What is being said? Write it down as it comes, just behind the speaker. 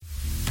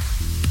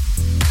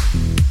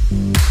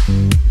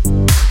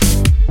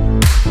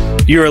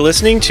You are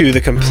listening to the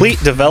Complete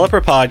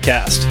Developer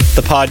Podcast,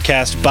 the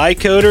podcast by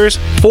coders,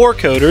 for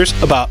coders,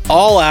 about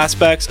all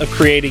aspects of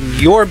creating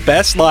your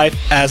best life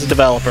as a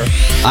developer.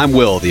 I'm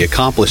Will, the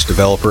accomplished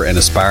developer and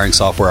aspiring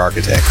software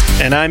architect.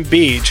 And I'm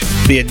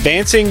Beej, the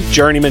advancing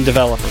journeyman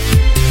developer.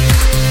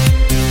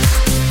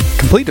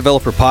 Complete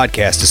Developer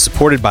Podcast is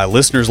supported by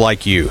listeners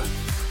like you.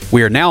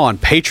 We are now on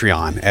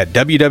Patreon at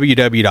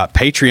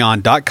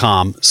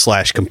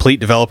www.patreon.com/Complete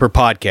Developer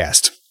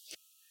Podcast.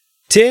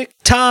 Tick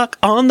tock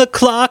on the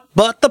clock,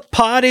 but the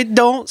party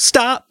don't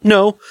stop.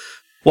 No.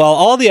 While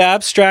all the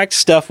abstract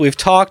stuff we've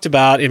talked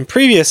about in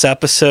previous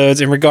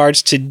episodes in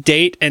regards to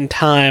date and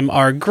time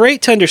are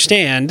great to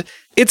understand,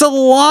 it's a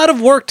lot of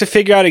work to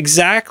figure out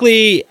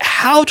exactly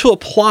how to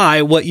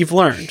apply what you've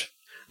learned.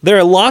 There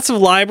are lots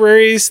of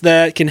libraries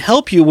that can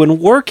help you when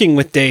working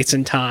with dates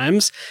and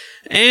times,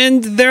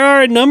 and there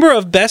are a number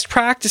of best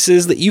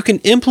practices that you can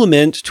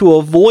implement to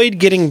avoid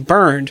getting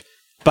burned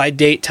by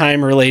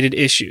date-time related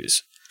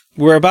issues.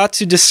 We're about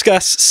to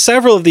discuss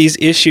several of these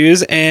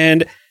issues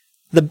and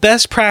the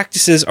best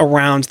practices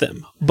around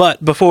them.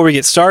 But before we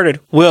get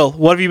started, Will,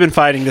 what have you been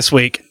fighting this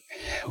week?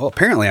 Well,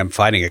 apparently I'm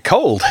fighting a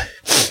cold.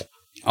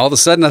 All of a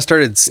sudden I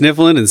started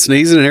sniffling and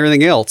sneezing and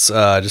everything else,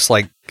 just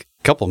like a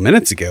couple of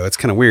minutes ago. It's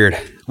kind of weird.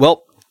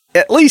 Well,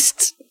 at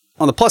least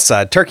on the plus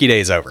side, Turkey Day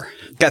is over.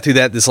 Got through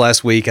that this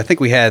last week. I think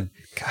we had,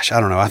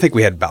 I think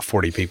we had about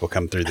 40 people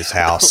come through this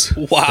house.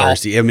 Wow.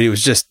 Thursday. I mean, it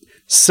was just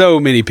so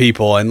many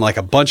people, and like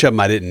a bunch of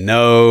them I didn't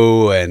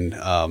know, and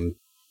so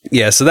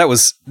that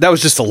was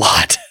just a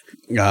lot.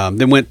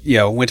 Then went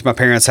to my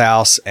parents'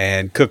 house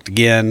and cooked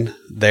again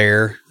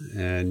there,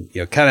 and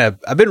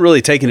I've been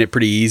really taking it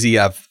pretty easy.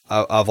 I've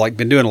like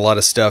been doing a lot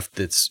of stuff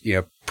that's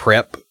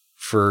prep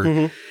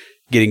for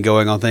getting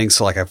going on things.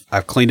 So like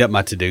I've cleaned up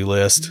my to-do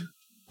list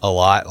a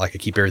lot. Like I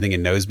keep everything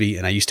in Noseby,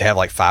 and I used to have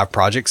like 5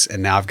 projects,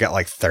 and now I've got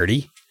like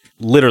 30.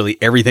 Literally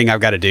everything I've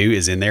got to do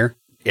is in there.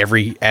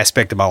 Every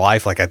aspect of my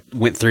life, like I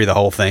went through the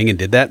whole thing and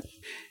did that.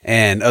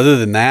 And other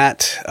than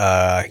that,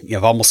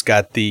 I've almost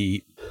got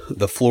the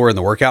floor in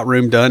the workout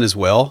room done as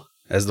well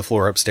as the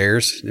floor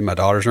upstairs in my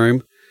daughter's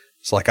room.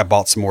 So like I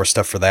bought some more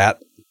stuff for that.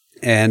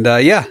 And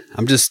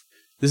this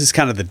is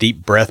kind of the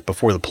deep breath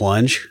before the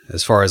plunge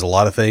as far as a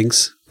lot of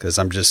things, because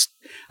I'm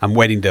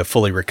waiting to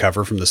fully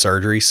recover from the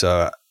surgery.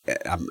 So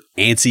I'm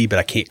antsy, but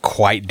I can't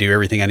quite do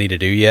everything I need to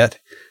do yet.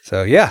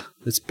 So yeah,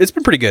 it's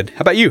been pretty good.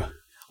 How about you?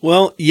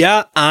 Well,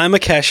 yeah, I'm a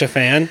Kesha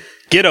fan.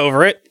 Get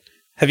over it.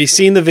 Have you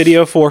seen the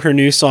video for her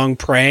new song,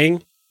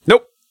 Praying?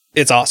 Nope.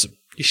 It's awesome.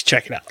 You should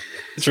check it out.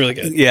 It's really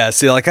good. Yeah,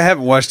 see, like I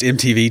haven't watched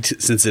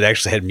MTV since it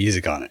actually had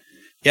music on it.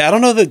 Yeah, I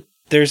don't know that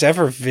there's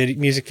ever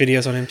music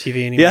videos on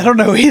MTV anymore. Yeah, I don't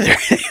know either.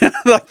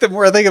 Like the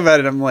more I think about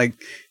it, I'm like,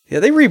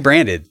 yeah, they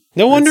rebranded.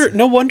 No wonder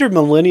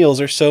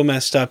millennials are so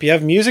messed up. You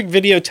have music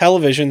video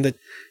television that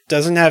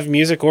doesn't have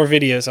music or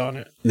videos on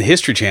it. And the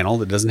History Channel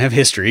that doesn't have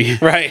history.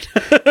 Right.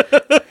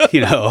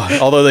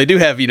 Although they do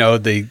have,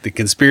 the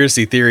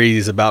conspiracy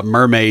theories about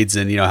mermaids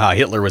and, how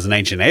Hitler was an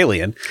ancient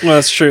alien. Well,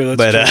 that's true.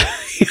 True.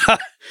 Yeah.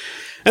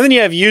 And then you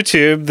have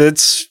YouTube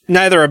that's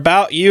neither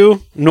about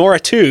you nor a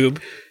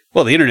tube.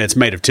 Well, the internet's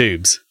made of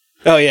tubes.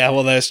 Oh, yeah.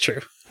 Well, that's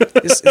true.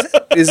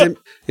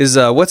 Is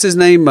what's his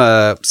name?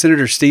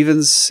 Senator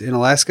Stevens in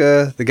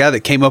Alaska? The guy that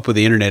came up with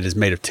the internet is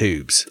made of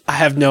tubes. I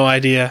have no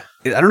idea.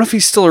 I don't know if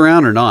he's still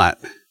around or not,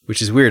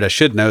 which is weird. I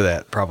should know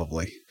that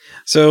probably.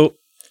 So,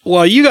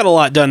 while you got a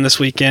lot done this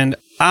weekend,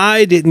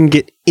 I didn't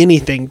get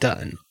anything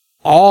done.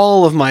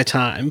 All of my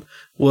time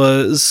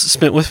was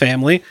spent with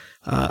family.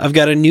 I've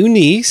got a new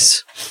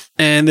niece,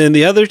 and then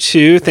the other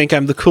two think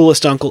I'm the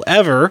coolest uncle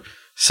ever.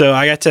 So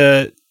I got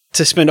to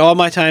spend all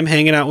my time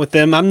hanging out with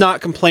them. I'm not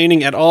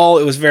complaining at all.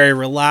 It was very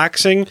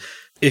relaxing.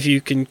 If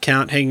you can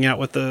count hanging out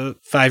with a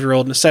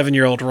 5-year-old and a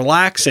 7-year-old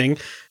relaxing.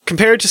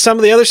 Compared to some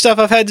of the other stuff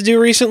I've had to do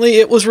recently,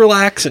 it was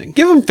relaxing.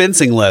 Give them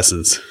fencing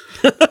lessons.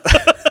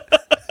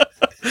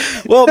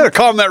 Well,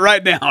 calm that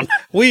right down.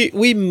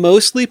 We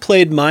mostly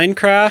played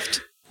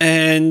Minecraft,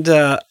 and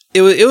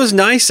it was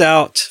nice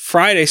out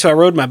Friday, so I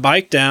rode my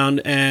bike down,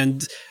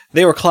 and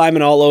they were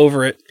climbing all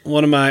over it.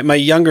 One of my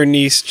younger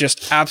niece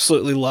just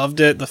absolutely loved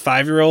it, the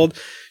 5-year-old.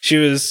 She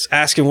was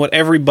asking what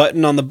every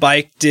button on the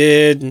bike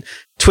did, and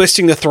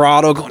twisting the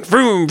throttle, going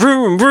vroom,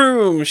 vroom,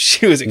 vroom.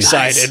 She was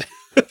excited.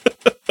 Nice.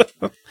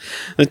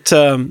 But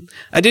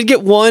I did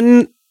get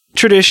one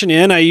tradition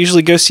in. I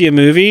usually go see a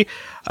movie.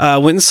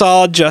 Went and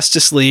saw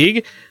Justice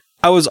League.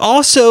 I was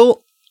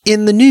also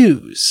in the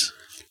news.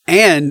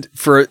 And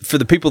for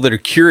the people that are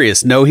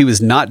curious, no, he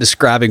was not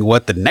describing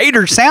what the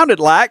Nader sounded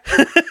like.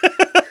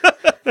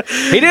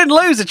 He didn't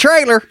lose a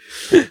trailer.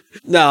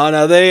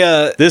 No, they...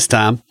 this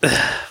time.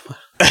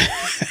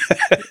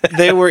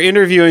 They were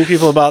interviewing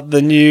people about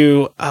the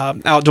new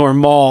outdoor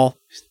mall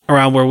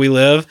around where we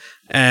live.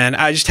 And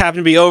I just happened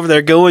to be over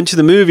there going to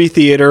the movie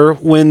theater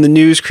when the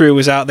news crew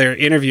was out there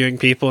interviewing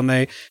people. And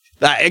I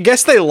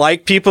guess they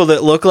like people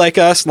that look like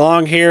us,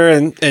 long hair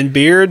and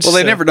beards. Well,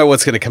 they never know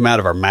what's going to come out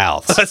of our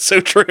mouths. That's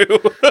so true.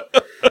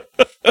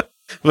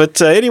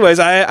 But anyways,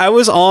 I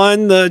was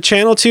on the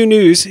Channel 2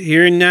 News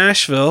here in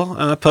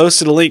Nashville.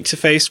 Posted a link to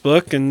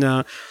Facebook.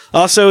 And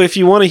also, if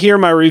you want to hear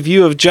my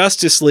review of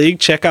Justice League,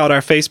 check out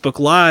our Facebook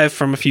Live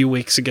from a few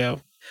weeks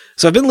ago.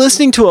 So I've been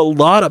listening to a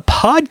lot of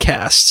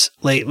podcasts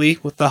lately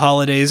with the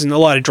holidays and a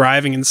lot of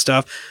driving and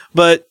stuff.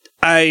 But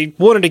I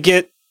wanted to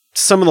get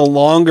some of the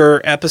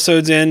longer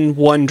episodes in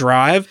one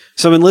drive.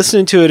 So I've been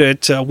listening to it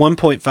at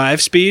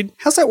 1.5 speed.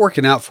 How's that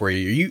working out for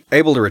you? Are you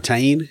able to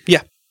retain?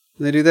 Yeah.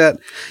 When they do that?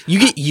 You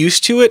get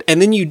used to it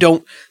and then you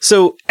don't.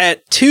 So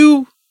at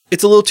 2,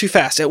 it's a little too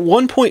fast. At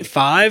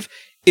 1.5,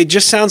 it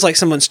just sounds like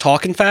someone's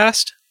talking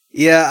fast.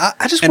 Yeah.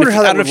 I just wonder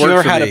how that would work for me. I don't know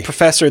if you ever had a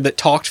professor that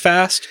talked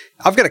fast.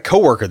 I've got a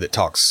coworker that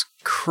talks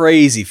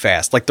crazy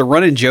fast. Like the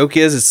running joke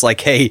is, it's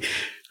like, hey,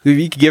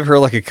 you could give her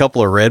like a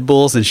couple of Red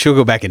Bulls and she'll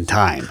go back in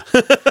time.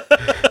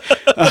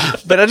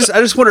 But I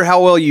just wonder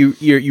how well you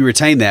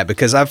retain that,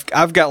 because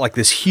I've got like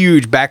this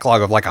huge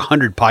backlog of like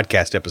 100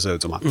 podcast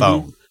episodes on my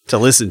phone to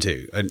listen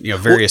to,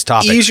 various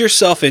topics. Ease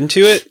yourself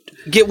into it.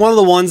 Get one of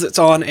the ones that's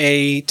on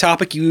a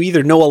topic you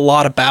either know a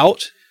lot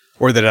about,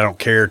 or that I don't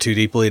care too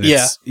deeply. And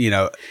it's,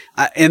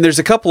 and there's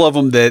a couple of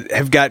them that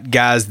have got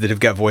guys that have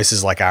got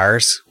voices like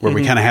ours, where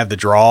we kind of have the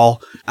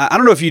drawl. I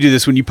don't know if you do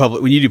this when you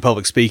do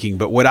public speaking,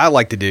 but what I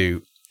like to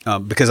do,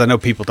 because I know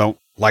people don't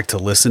like to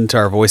listen to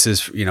our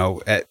voices,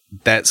 at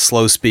that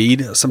slow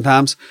speed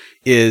sometimes,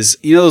 is,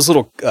 those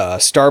little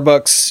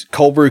Starbucks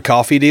cold brew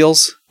coffee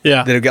deals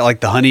that have got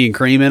like the honey and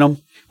cream in them.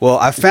 Well,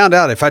 I found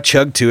out if I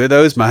chug 2 of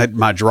those,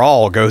 my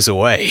drawl goes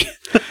away.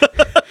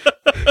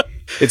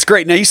 It's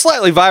great. Now, you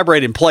slightly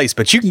vibrate in place,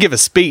 but you can give a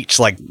speech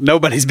like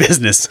nobody's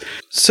business.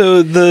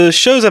 So the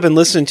shows I've been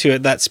listening to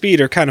at that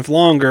speed are kind of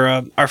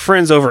longer. Our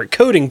friends over at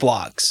Coding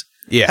Blocks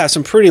have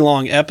some pretty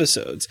long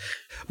episodes.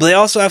 But they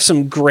also have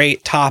some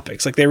great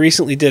topics. Like they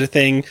recently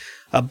did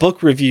a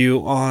book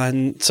review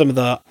on some of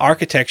the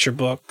architecture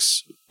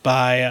books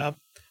by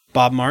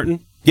Bob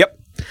Martin. Yep.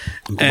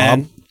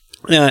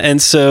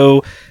 And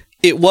so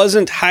it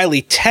wasn't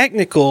highly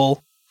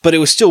technical, but it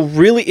was still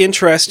really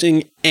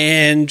interesting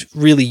and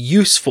really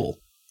useful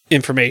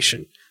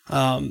information.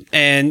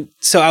 And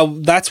so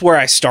that's where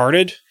I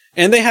started.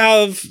 And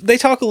they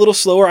talk a little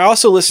slower. I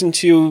also listened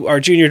to our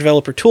Junior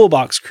Developer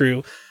Toolbox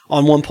crew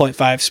on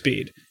 1.5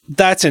 speed.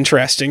 That's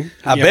interesting.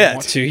 I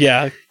bet.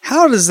 Yeah.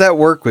 How does that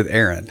work with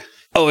Aaron?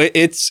 Oh,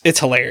 it's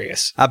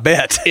hilarious. I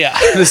bet. Yeah.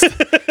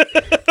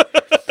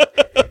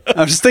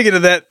 I'm just thinking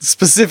of that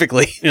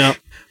specifically. Yeah.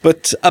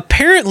 But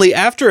apparently,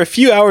 after a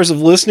few hours of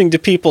listening to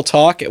people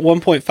talk at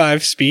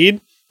 1.5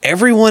 speed,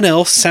 everyone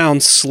else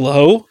sounds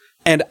slow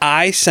and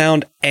I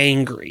sound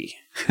angry.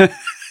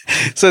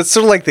 So it's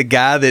sort of like the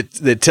guy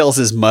that tells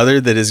his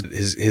mother that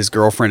his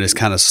girlfriend is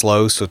kind of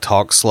slow, so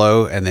talk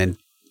slow, and then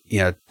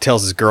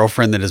tells his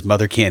girlfriend that his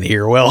mother can't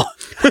hear well.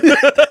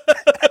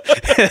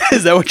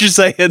 Is that what you're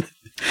saying?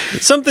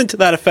 Something to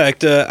that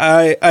effect.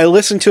 I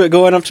listened to it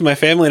going up to my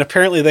family, and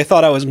apparently they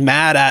thought I was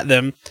mad at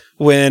them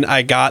when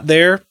I got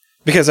there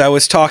because I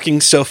was talking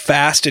so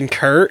fast and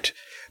curt,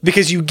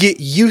 because you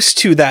get used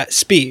to that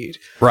speed.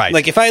 Right.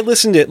 Like if I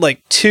listened at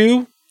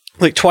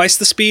twice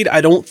the speed, I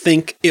don't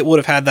think it would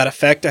have had that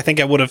effect. I think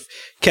I would have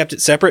kept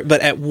it separate.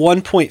 But at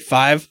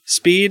 1.5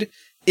 speed,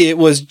 it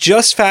was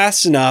just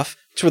fast enough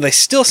to where they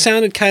still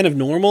sounded kind of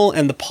normal,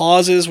 and the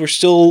pauses were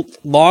still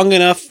long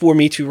enough for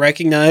me to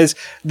recognize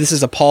this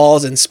is a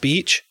pause in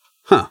speech.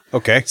 Huh.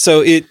 Okay.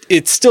 So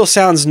it still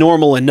sounds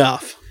normal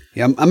enough.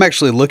 Yeah, I'm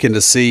actually looking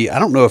to see. I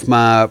don't know if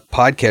my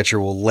podcatcher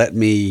will let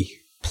me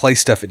play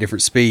stuff at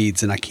different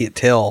speeds, and I can't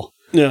tell.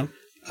 Yeah.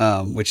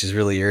 Which is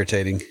really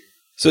irritating.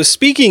 So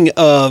speaking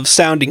of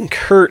sounding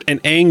curt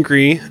and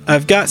angry,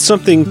 I've got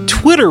something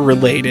Twitter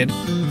related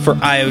for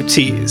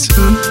IoTs.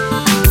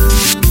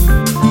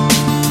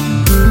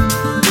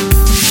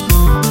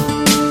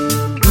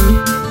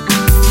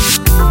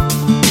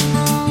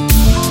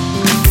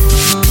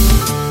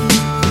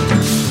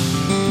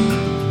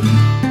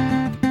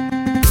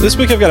 This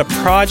week I've got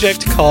a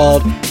project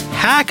called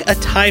Hack a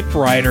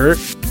Typewriter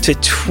to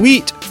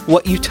Tweet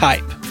What You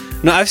Type.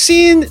 Now, I've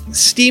seen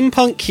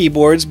steampunk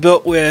keyboards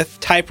built with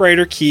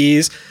typewriter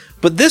keys,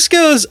 but this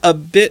goes a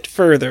bit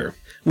further.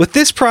 With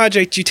this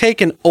project, you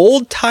take an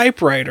old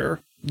typewriter,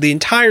 the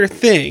entire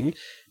thing,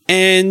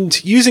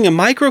 and using a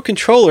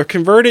microcontroller,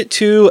 convert it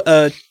to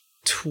a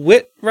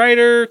tweet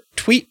writer.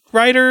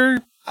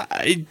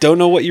 I don't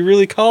know what you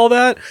really call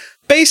that.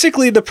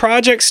 Basically, the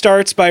project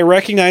starts by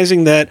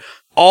recognizing that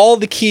all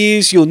the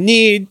keys you'll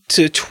need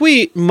to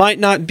tweet might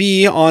not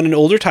be on an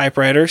older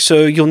typewriter,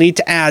 so you'll need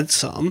to add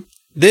some.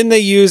 Then they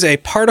use a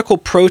particle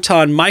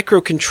proton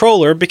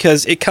microcontroller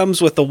because it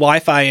comes with the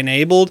Wi-Fi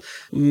enabled,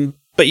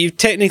 but you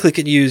technically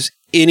could use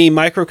any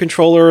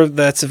microcontroller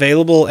that's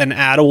available and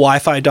add a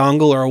Wi-Fi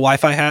dongle or a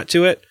Wi-Fi hat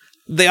to it.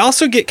 They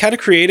also get kind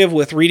of creative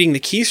with reading the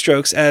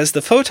keystrokes, as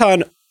the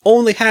Photon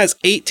only has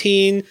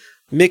 18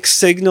 mixed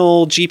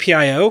signal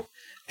GPIO,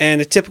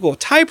 and a typical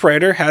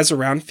typewriter has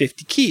around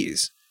 50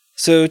 keys.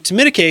 So to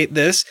mitigate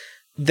this,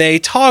 they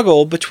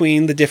toggle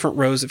between the different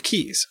rows of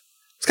keys.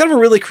 It's kind of a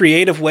really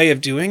creative way of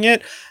doing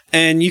it,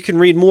 and you can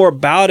read more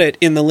about it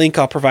in the link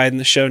I'll provide in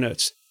the show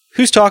notes.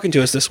 Who's talking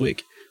to us this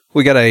week?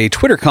 We got a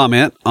Twitter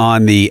comment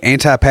on the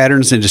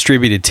Anti-Patterns and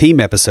Distributed Team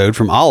episode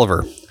from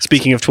Oliver.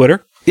 Speaking of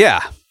Twitter.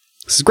 Yeah.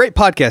 This is a great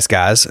podcast,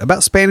 guys.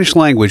 About Spanish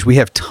language, we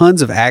have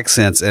tons of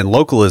accents and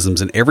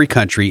localisms in every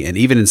country and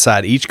even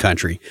inside each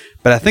country,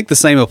 but I think the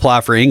same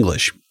apply for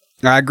English.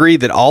 I agree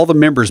that all the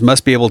members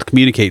must be able to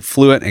communicate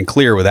fluent and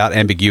clear without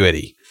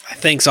ambiguity.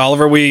 Thanks,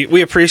 Oliver.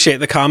 We appreciate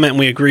the comment and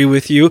we agree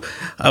with you.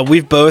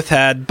 We've both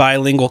had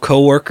bilingual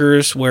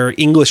coworkers where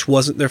English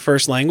wasn't their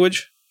first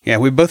language. Yeah,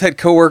 we both had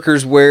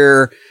coworkers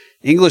where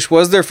English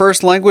was their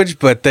first language,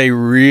 but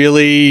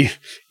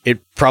it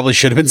probably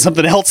should have been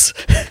something else.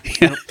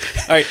 All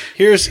right,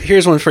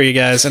 here's one for you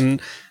guys,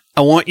 and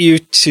I want you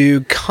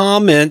to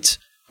comment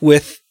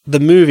with the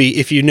movie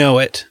if you know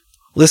it.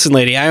 Listen,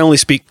 lady, I only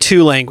speak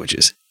 2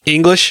 languages,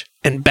 English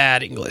and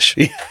bad English.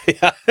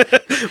 Yeah.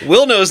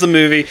 Will knows the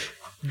movie.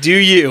 Do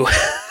you?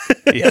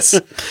 Yes.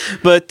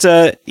 But,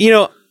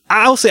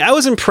 I'll say I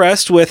was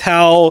impressed with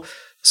how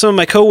some of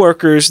my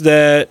coworkers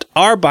that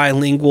are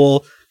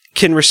bilingual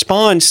can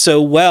respond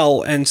so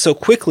well and so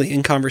quickly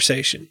in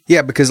conversation.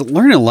 Yeah, because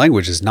learning a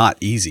language is not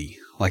easy.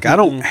 Like, I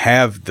don't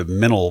have the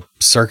mental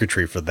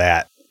circuitry for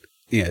that,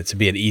 to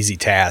be an easy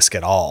task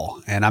at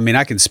all. And I mean,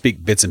 I can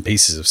speak bits and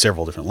pieces of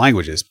several different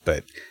languages,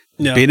 but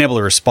being able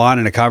to respond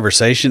in a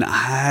conversation,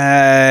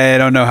 I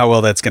don't know how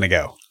well that's going to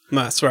go.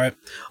 That's right.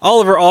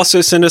 Oliver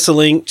also sent us a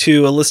link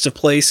to a list of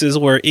places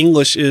where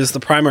English is the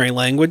primary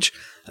language.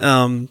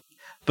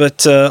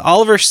 But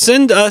Oliver,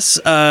 send us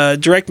a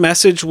direct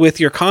message with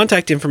your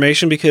contact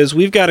information because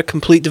we've got a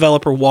Complete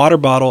Developer water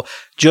bottle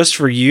just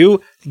for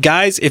you.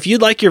 Guys, if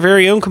you'd like your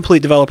very own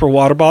Complete Developer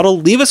water bottle,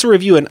 leave us a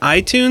review in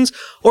iTunes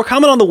or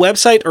comment on the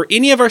website or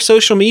any of our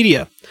social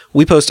media.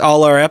 We post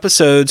all our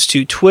episodes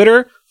to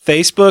Twitter,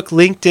 Facebook,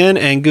 LinkedIn,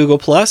 and Google+.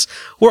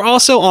 We're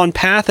also on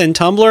Path and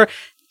Tumblr,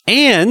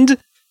 and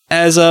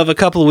as of a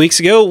couple of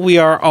weeks ago, we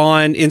are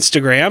on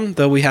Instagram,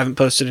 though we haven't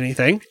posted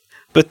anything.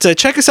 But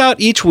check us out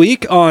each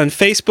week on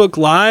Facebook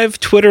Live,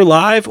 Twitter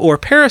Live, or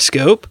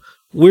Periscope.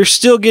 We're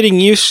still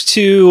getting used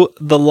to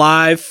the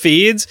live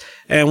feeds,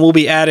 and we'll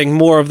be adding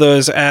more of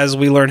those as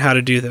we learn how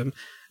to do them.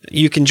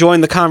 You can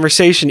join the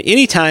conversation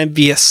anytime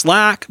via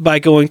Slack by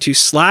going to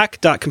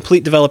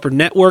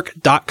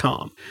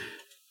slack.completedevelopernetwork.com.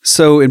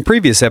 So in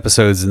previous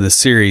episodes in this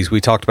series, we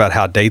talked about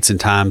how dates and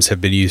times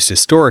have been used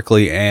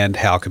historically and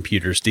how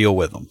computers deal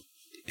with them.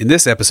 In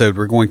this episode,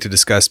 we're going to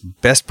discuss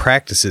best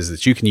practices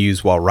that you can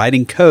use while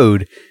writing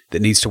code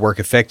that needs to work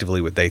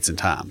effectively with dates and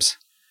times.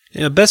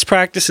 Best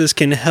practices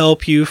can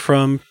help you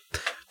from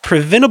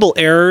preventable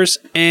errors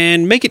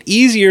and make it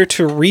easier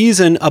to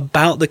reason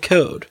about the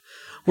code.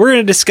 We're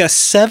going to discuss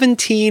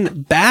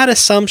 17 bad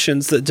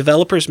assumptions that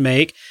developers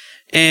make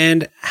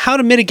and how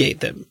to mitigate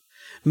them.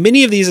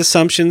 Many of these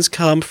assumptions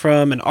come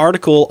from an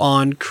article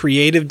on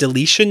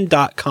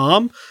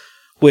creativedeletion.com,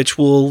 which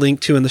we'll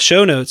link to in the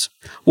show notes,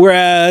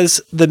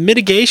 whereas the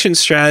mitigation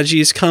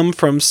strategies come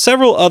from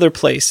several other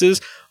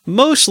places,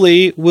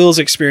 mostly Will's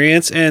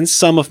experience and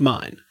some of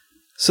mine.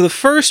 So the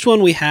first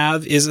one we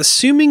have is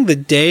assuming the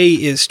day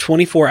is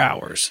 24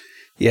 hours.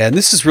 Yeah, and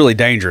this is really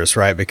dangerous,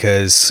 right?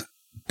 Because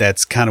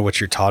that's kind of what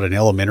you're taught in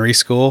elementary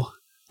school.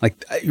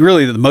 Like,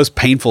 really, the most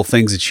painful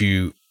things that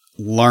you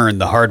learn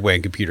the hard way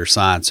in computer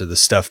science are the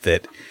stuff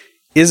that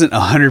isn't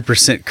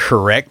 100%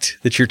 correct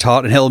that you're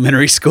taught in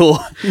elementary school.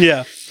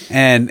 Yeah.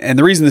 And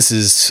the reason this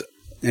is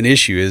an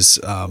issue is,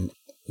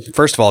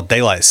 first of all,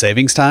 daylight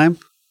savings time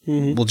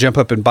will jump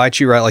up and bite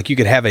you, right? Like, you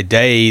could have a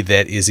day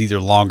that is either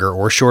longer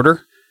or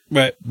shorter,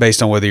 right,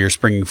 based on whether you're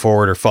springing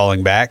forward or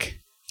falling back.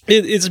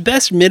 It's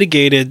best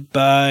mitigated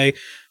by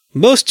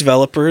most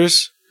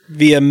developers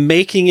via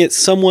making it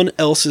someone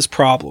else's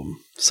problem,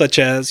 such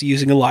as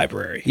using a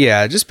library.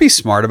 Yeah, just be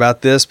smart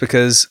about this,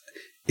 because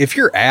if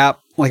your app,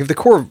 like if the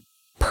core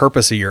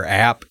purpose of your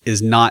app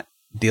is not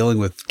dealing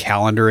with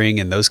calendaring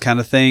and those kind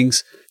of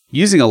things,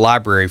 using a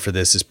library for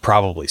this is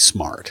probably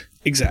smart.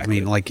 Exactly. I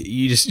mean, like,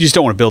 you just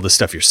don't want to build this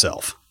stuff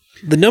yourself.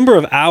 The number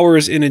of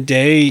hours in a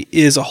day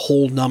is a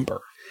whole number.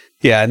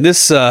 Yeah, and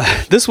this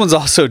one's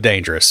also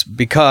dangerous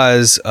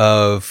because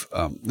of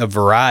a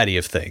variety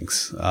of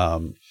things.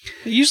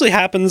 It usually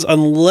happens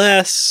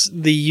unless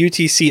the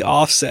UTC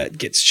offset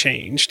gets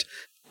changed,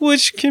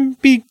 which can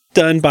be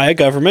done by a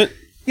government.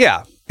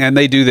 Yeah, and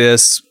they do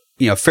this,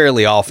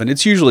 fairly often.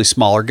 It's usually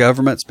smaller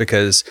governments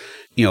because,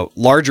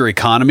 larger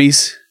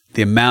economies,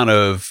 the amount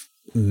of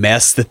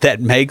mess that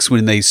makes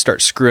when they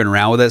start screwing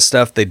around with that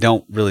stuff, they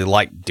don't really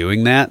like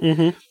doing that.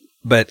 Mm-hmm.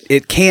 But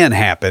it can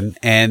happen.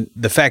 And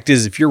the fact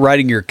is, if you're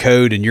writing your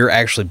code and you're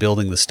actually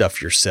building the stuff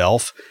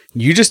yourself,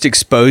 you just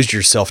exposed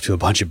yourself to a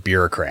bunch of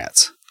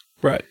bureaucrats.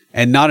 Right.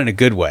 And not in a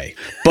good way.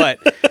 But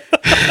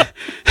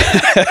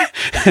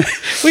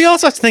we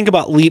also have to think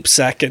about leap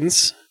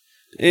seconds,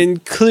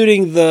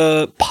 including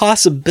the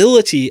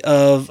possibility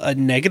of a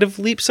negative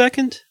leap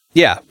second.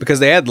 Yeah,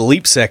 because they add the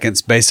leap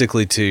seconds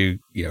basically to,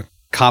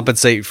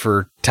 compensate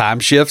for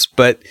time shifts.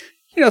 But,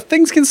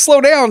 things can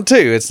slow down too.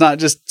 It's not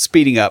just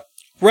speeding up.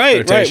 Right,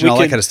 rotation, right. all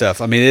that kind of stuff.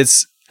 I mean,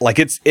 like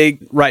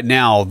right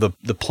now,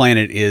 the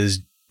planet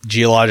is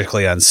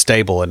geologically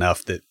unstable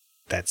enough that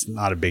that's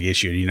not a big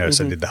issue. You notice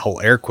I did the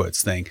whole air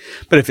quotes thing.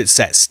 But if it's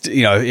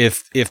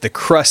if the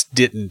crust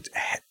didn't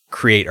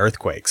create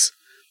earthquakes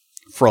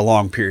for a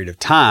long period of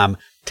time,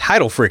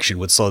 tidal friction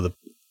would slow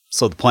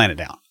the planet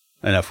down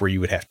enough where you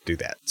would have to do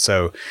that.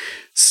 So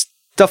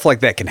stuff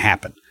like that can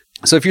happen.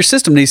 So if your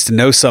system needs to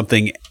know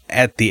something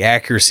at the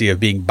accuracy of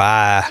being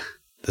by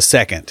the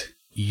second,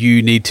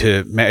 you need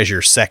to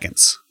measure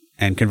seconds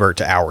and convert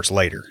to hours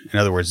later. In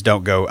other words,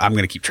 don't go, I'm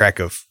going to keep track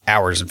of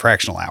hours and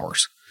fractional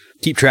hours.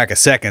 Keep track of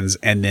seconds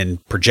and then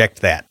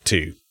project that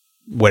to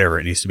whatever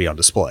it needs to be on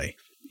display.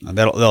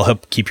 That'll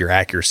help keep your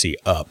accuracy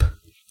up.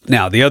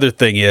 Now, the other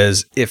thing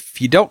is, if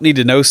you don't need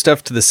to know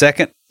stuff to the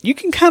second, you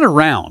can kind of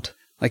round.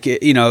 Like,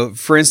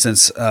 for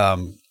instance,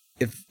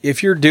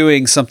 if you're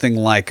doing something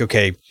like,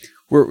 okay,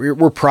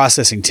 we're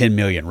processing 10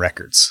 million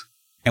records,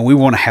 and we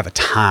want to have a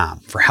time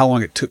for how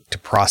long it took to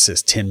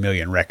process 10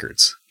 million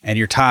records, and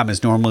your time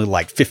is normally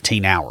like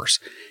 15 hours.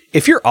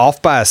 If you're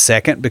off by a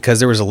second because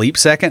there was a leap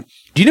second,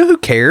 do you know who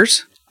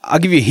cares? I'll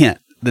give you a hint.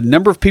 The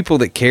number of people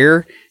that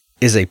care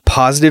is a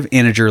positive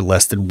integer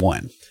less than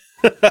 1.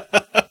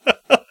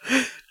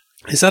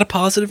 Is that a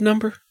positive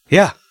number?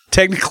 Yeah,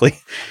 technically.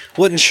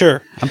 Wasn't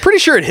sure. I'm pretty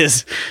sure it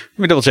is. Let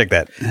me double check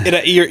that.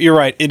 You're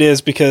right. It is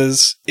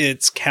because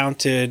it's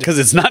counted. Because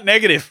it's not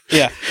negative.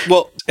 Yeah.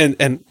 Well,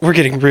 and we're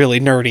getting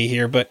really nerdy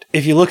here, but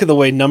if you look at the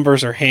way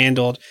numbers are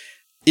handled,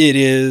 it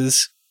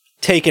is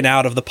taken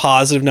out of the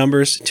positive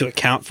numbers to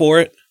account for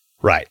it.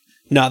 Right.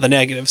 Not the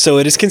negative. So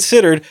it is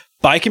considered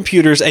by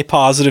computers a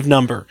positive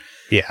number.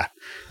 Yeah.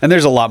 And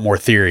there's a lot more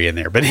theory in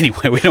there. But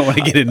anyway, we don't want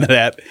to get into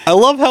that. I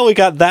love how we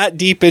got that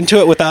deep into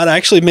it without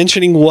actually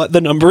mentioning what the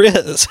number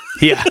is.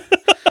 Yeah.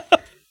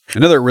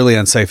 Another really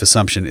unsafe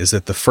assumption is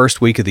that the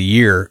first week of the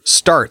year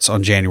starts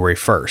on January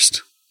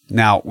 1st.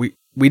 Now,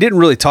 we didn't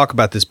really talk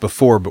about this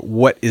before, but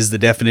what is the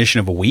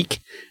definition of a week?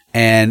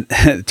 And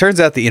it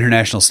turns out the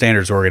International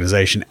Standards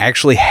Organization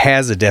actually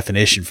has a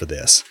definition for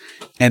this.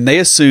 And they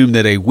assume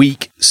that a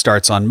week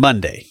starts on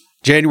Monday.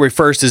 January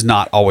 1st is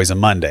not always a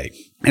Monday.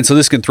 And so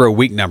this can throw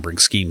week numbering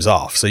schemes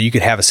off. So you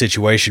could have a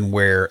situation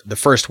where the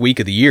first week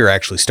of the year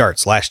actually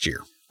starts last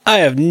year. I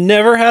have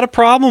never had a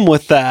problem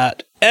with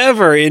that,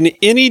 ever, in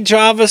any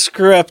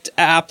JavaScript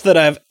app that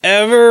I've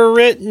ever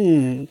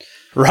written.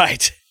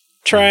 Right.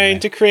 Trying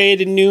to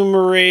create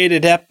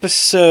enumerated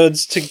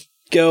episodes to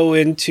go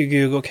into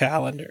Google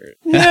Calendar.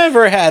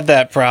 Never had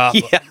that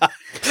problem. Yeah.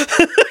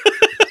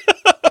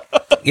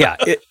 Yeah,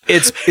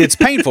 it's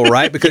painful,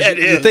 right? Because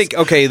you think,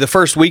 okay, the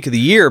first week of the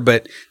year,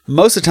 but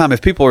most of the time,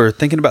 if people are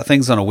thinking about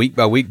things on a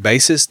week-by-week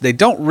basis, they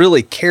don't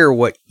really care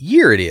what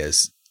year it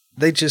is.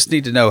 They just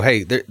need to know,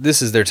 hey,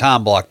 this is their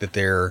time block that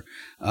they're,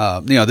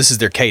 this is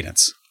their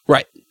cadence.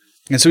 Right.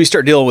 And so we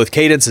start dealing with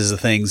cadences of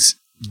things,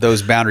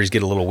 those boundaries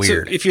get a little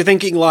weird. So if you're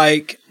thinking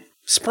like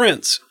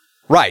sprints.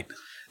 Right.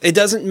 It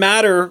doesn't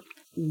matter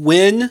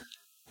when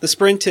the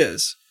sprint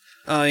is.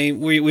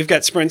 We've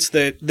got sprints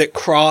that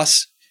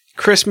cross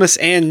Christmas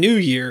and New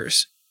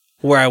Year's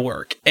where I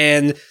work.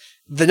 And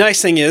the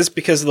nice thing is,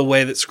 because of the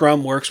way that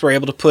Scrum works, we're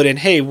able to put in,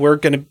 hey,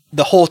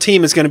 the whole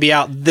team is going to be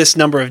out this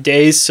number of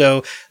days.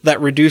 So that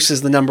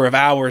reduces the number of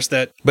hours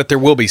but there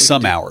will be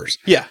some hours.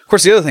 Yeah. Of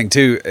course, the other thing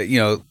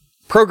too,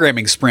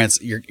 programming sprints,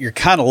 you're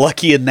kind of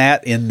lucky in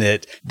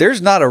that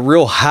there's not a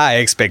real high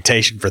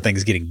expectation for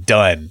things getting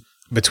done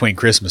between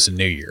Christmas and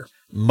New Year.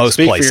 Most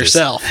Speak places. For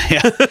yourself.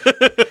 Yeah.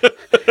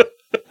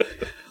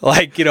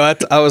 Like,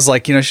 I was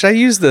like, should I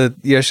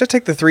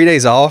take the 3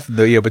 days off,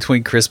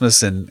 between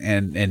Christmas and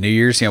New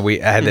Year's? I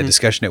had that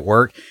discussion at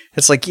work.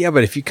 It's like, yeah,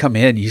 but if you come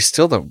in,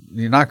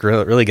 you're not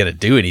really going to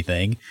do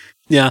anything.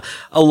 Yeah.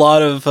 A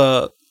lot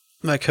of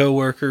my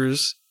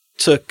coworkers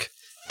took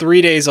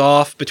 3 days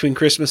off between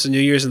Christmas and New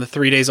Year's and the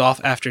 3 days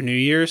off after New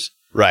Year's.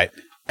 Right.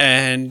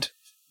 And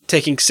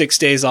taking 6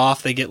 days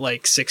off, they get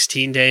like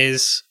 16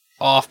 days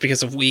off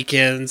because of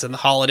weekends and the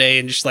holiday,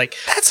 and just like,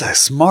 that's a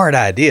smart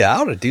idea. I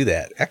ought to do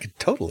that. I could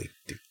totally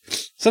do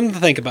something to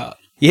think about.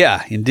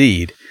 Yeah,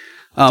 indeed.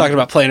 Talking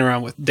about playing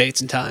around with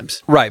dates and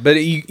times. Right. But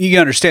you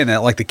understand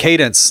that, like the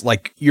cadence,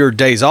 like your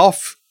days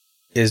off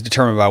is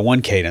determined by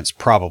one cadence,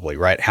 probably,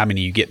 right? How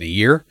many you get in a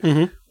year.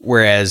 Mm-hmm.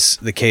 Whereas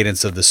the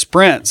cadence of the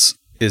sprints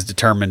is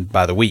determined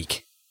by the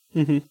week.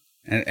 Mm-hmm.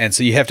 And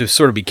so you have to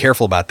sort of be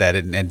careful about that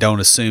and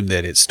don't assume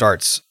that it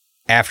starts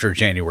after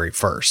January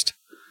 1st.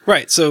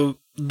 Right. So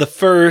the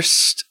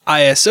first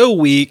ISO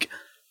week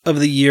of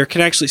the year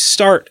can actually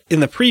start in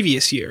the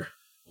previous year,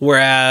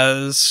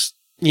 whereas,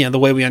 the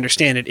way we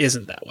understand it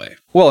isn't that way.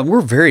 Well, and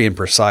we're very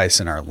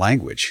imprecise in our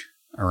language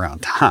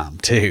around time,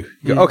 too.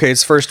 Okay,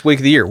 it's first week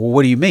of the year. Well,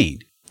 what do you mean?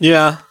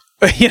 Yeah.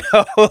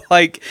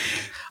 Like...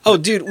 Oh,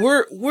 dude,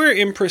 we're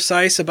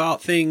imprecise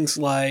about things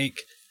like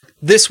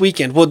this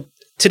weekend. Well,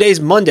 today's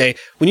Monday.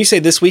 When you say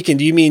this weekend,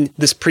 do you mean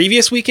this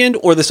previous weekend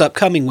or this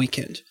upcoming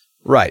weekend?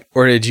 Right.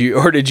 Or did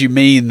you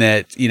mean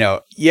that,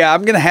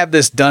 I'm going to have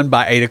this done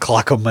by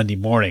 8:00 on Monday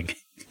morning.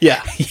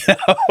 Yeah.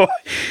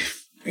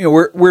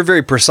 We're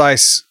very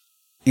precise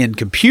in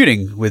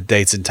computing with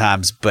dates and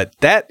times, but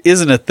that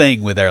isn't a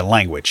thing with our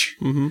language.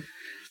 Mm-hmm.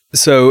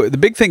 So the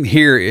big thing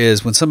here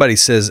is when somebody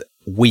says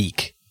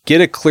week,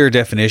 get a clear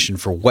definition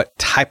for what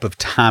type of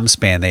time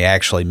span they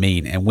actually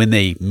mean and when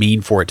they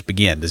mean for it to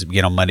begin. Does it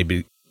begin on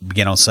Monday,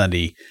 begin on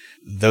Sunday?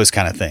 Those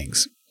kind of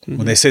things. Mm-hmm.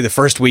 When they say the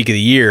first week of the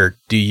year,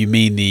 do you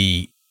mean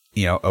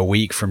a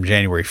week from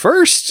January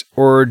 1st,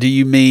 or do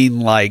you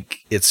mean like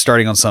it's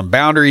starting on some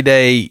boundary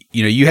day?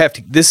 You have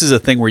to, this is a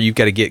thing where you've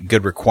got to get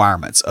good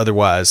requirements.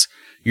 Otherwise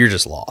you're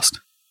just lost.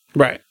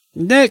 Right.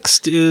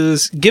 Next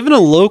is, given a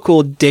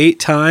local date,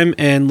 time,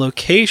 and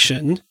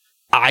location,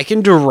 I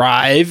can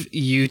derive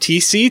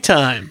UTC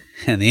time.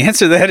 And the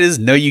answer to that is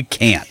no, you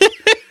can't.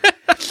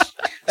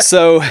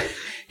 So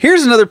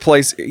here's another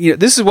place.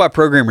 This is why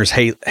programmers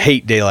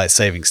hate daylight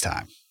savings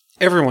time.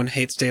 Everyone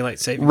hates daylight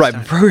savings right,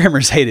 time. But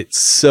programmers hate it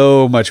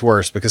so much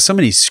worse because so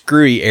many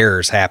screwy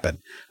errors happen.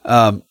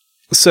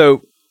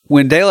 So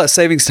when daylight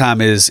savings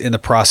time is in the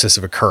process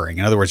of occurring,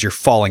 in other words, you're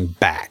falling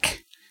back,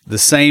 the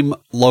same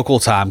local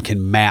time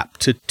can map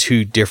to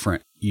two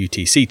different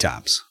UTC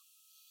times.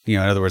 In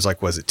other words,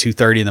 like, was it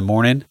 2:30 in the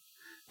morning?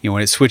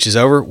 When it switches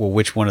over, well,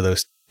 which one of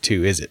those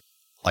two is it?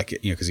 Like,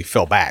 because he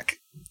fell back.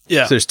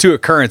 Yeah. So there's two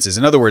occurrences.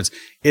 In other words,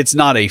 it's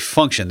not a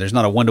function. There's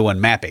not a one-to-one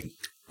mapping.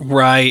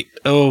 Right.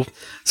 Oh,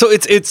 so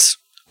it's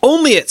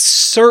only at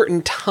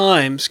certain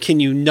times can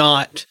you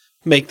not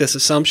make this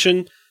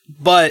assumption,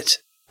 but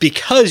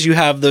because you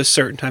have those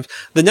certain times,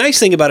 the nice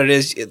thing about it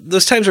is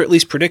those times are at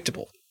least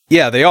predictable.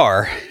 Yeah, they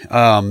are.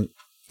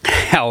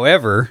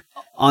 However,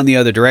 on the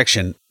other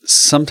direction,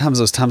 sometimes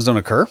those times don't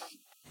occur.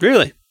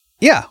 Really?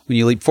 Yeah, when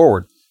you leap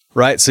forward,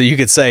 right? So you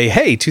could say,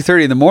 hey,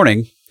 2:30 in the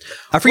morning.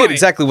 I forget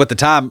exactly what the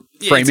time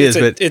frame is,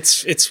 but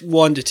it's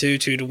 1 to 2,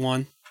 2 to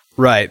 1.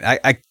 Right.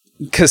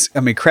 Because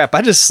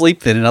I just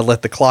sleep then and I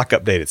let the clock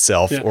update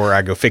itself, or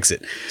I go fix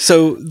it.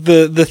 So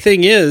the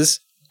thing is,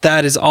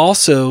 that is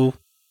also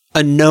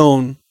a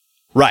known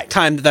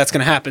time that's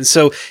going to happen.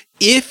 So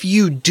if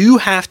you do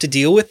have to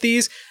deal with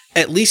these,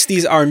 at least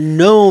these are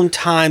known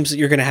times that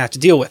you're going to have to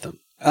deal with them.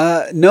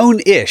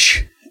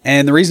 Known-ish.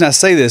 And the reason I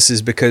say this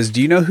is because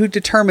do you know who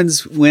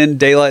determines when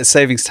daylight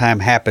savings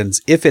time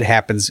happens, if it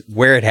happens,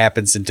 where it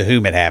happens, and to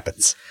whom it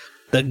happens?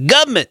 The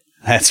government.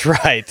 That's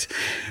right.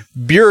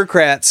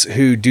 Bureaucrats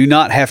who do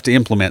not have to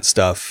implement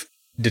stuff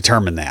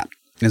determine that.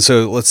 And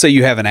so let's say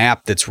you have an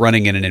app that's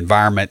running in an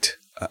environment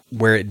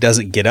where it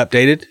doesn't get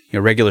updated,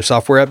 regular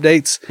software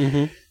updates.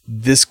 Mm-hmm.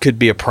 This could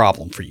be a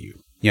problem for you.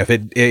 If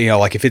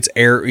it's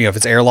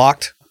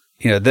airlocked,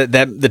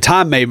 that the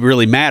time may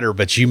really matter,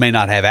 but you may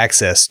not have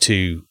access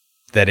to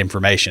that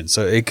information.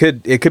 So it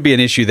could be an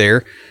issue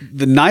there.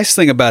 The nice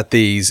thing about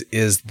these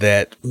is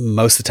that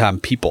most of the time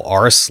people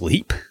are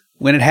asleep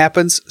when it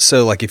happens.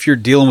 So like if you're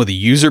dealing with a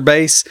user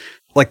base,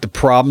 like the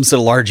problems that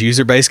a large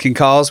user base can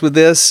cause with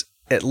this,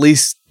 at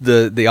least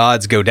the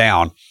odds go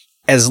down,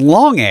 as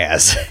long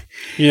as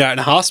you're not in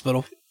a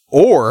hospital,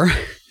 or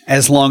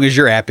as long as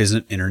your app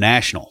isn't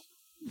international,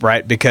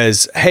 right?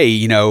 Because,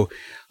 hey,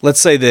 let's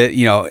say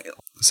that,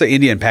 say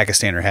India and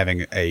Pakistan are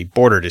having a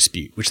border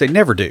dispute, which they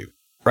never do,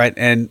 right?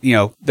 And,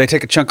 they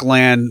take a chunk of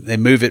land, they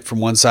move it from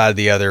one side to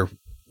the other,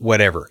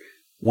 whatever.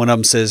 One of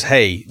them says,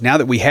 hey, now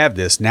that we have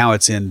this, now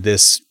it's in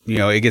this,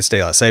 it gets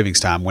daylight savings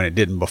time when it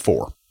didn't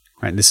before,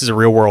 right? And this is a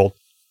real world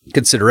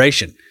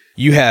consideration.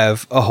 You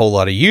have a whole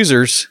lot of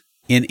users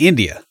in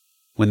India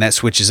when that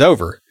switches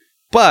over,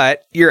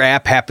 but your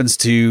app happens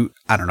to,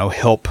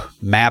 help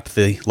map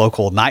the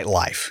local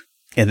nightlife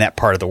in that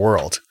part of the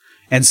world.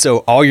 And so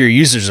all your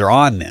users are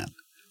on then,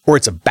 or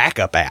it's a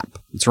backup app.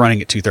 It's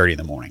running at 2:30 in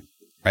the morning,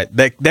 right?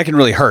 That can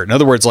really hurt. In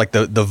other words, like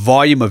the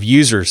volume of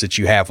users that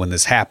you have when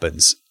this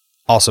happens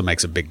also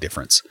makes a big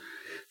difference.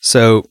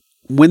 So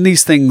when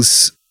these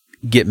things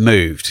get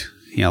moved,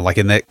 like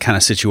in that kind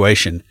of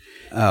situation,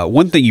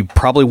 one thing you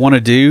probably want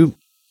to do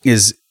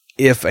is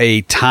if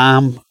a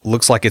time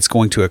looks like it's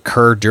going to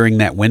occur during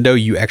that window,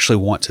 you actually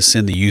want to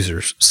send the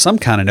users some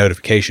kind of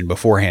notification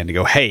beforehand to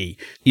go, hey,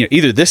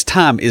 either this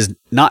time is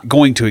not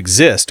going to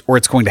exist or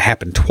it's going to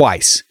happen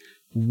twice.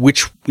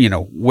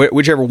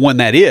 Whichever one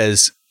that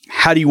is,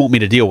 how do you want me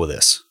to deal with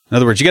this? In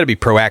other words, you got to be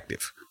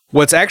proactive.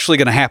 What's actually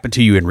going to happen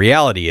to you in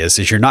reality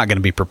is you're not going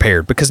to be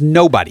prepared because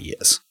nobody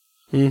is.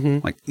 Mm-hmm.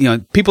 Like,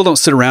 people don't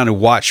sit around and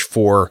watch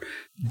for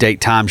date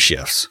time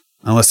shifts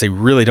unless they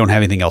really don't have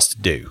anything else to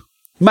do.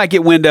 You might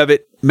get wind of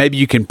it. Maybe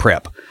you can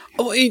prep.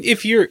 Well,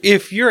 if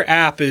your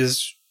app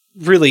is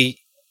really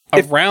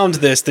around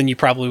this, then you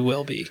probably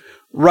will be.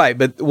 Right.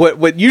 But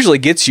what usually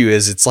gets you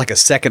is it's like a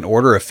second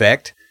order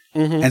effect.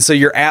 Mm-hmm. And so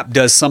your app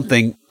does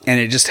something and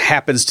it just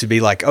happens to be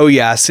like, oh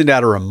yeah, I send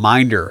out a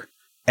reminder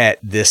at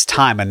this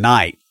time of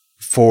night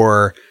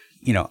for,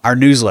 our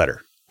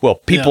newsletter. Well,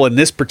 people in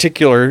this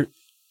particular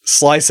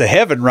slice of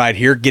heaven right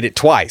here get it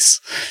twice.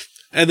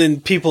 And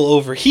then people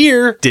over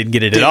here didn't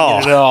get it at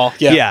all.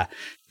 Yeah.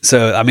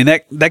 So,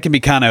 that can be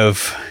kind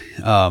of,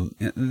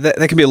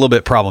 that can be a little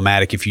bit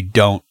problematic if you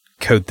don't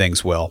code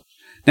things well.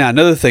 Now,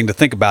 another thing to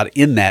think about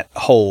in that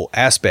whole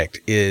aspect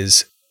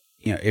is,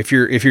 if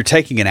you're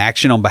taking an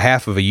action on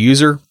behalf of a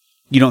user,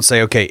 you don't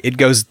say, okay, it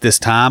goes this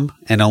time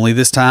and only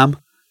this time.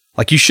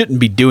 Like, you shouldn't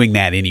be doing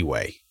that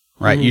anyway,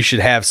 right? You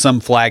should have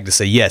some flag to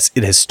say, yes,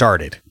 it has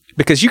started.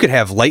 Because you could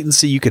have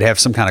latency, you could have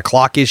some kind of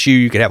clock issue,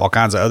 you could have all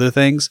kinds of other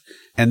things.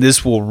 And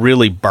this will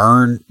really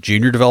burn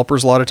junior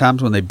developers a lot of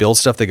times when they build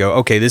stuff. They go,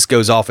 okay, this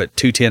goes off at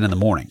 2:10 in the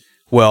morning.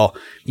 Well,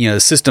 the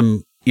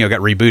system,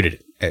 got rebooted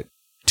at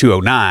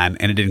 2:09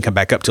 and it didn't come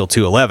back up till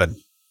 2:11.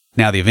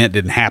 Now the event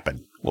didn't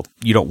happen. Well,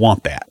 you don't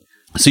want that.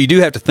 So you do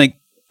have to think,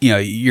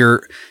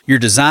 your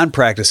design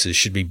practices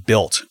should be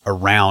built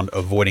around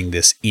avoiding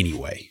this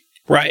anyway.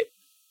 Right.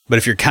 But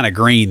if you're kind of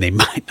green, they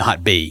might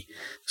not be.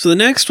 So the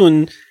next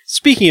one,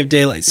 speaking of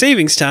daylight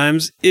savings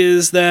times,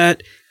 is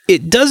that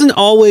it doesn't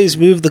always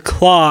move the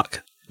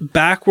clock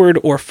backward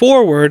or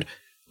forward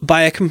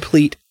by a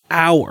complete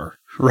hour.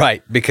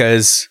 Right,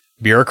 because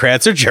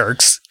bureaucrats are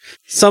jerks.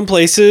 Some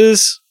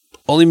places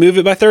only move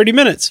it by 30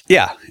 minutes.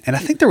 Yeah, and I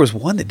think there was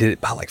one that did it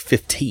by like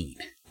 15.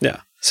 Yeah.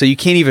 So you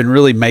can't even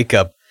really make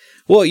up.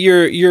 Well,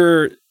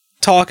 your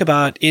talk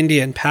about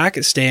India and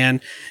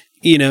Pakistan,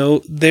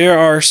 there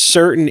are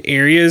certain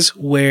areas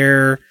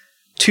where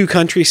two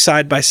countries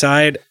side by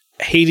side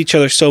hate each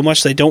other so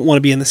much they don't want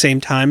to be in the same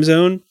time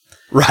zone.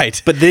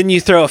 Right. But then you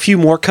throw a few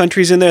more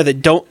countries in there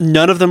that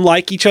none of them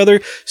like each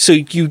other, so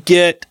you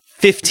get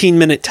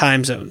 15-minute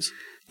time zones.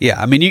 Yeah,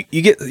 I mean,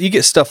 you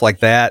get stuff like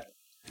that,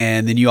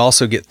 and then you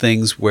also get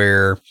things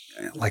where,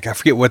 like, I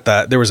forget what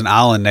there was an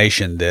island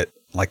nation that,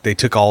 like, they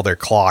took all their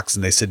clocks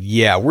and they said,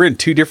 yeah, we're in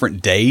 2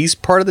 different days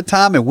part of the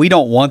time, and we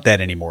don't want that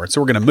anymore,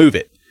 so we're going to move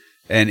it.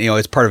 And,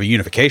 it's part of a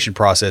unification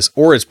process,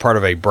 or it's part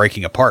of a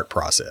breaking apart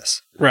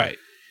process. Right.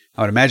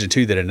 I would imagine,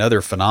 too, that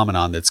another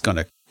phenomenon that's going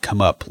to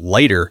come up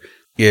later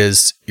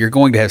is you're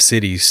going to have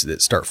cities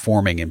that start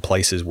forming in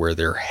places where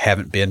there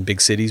haven't been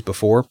big cities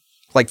before.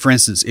 Like, for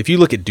instance, if you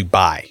look at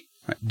Dubai,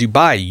 right?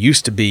 Dubai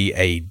used to be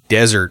a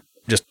desert,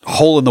 just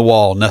hole in the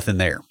wall, nothing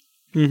there.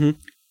 Mm-hmm.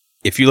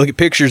 If you look at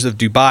pictures of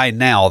Dubai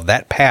now,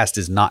 that past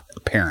is not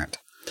apparent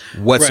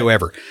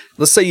whatsoever. Right.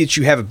 Let's say that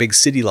you have a big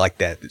city like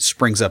that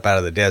springs up out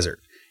of the desert,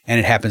 and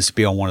it happens to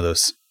be on one of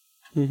those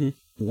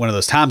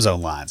time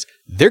zone lines.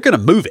 They're going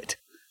to move it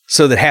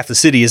so that half the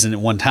city isn't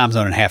in one time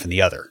zone and half in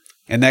the other.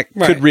 And that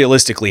could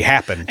realistically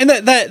happen. And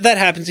that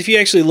happens. If you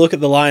actually look at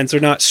the lines, they're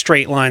not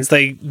straight lines.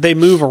 They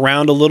move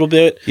around a little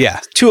bit. Yeah.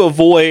 To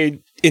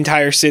avoid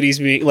entire cities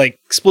being like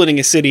splitting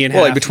a city in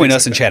half. Like between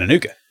us and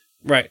Chattanooga.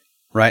 Right.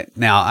 Right.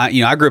 Now,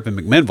 I grew up in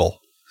McMinnville,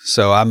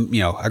 so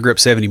I grew up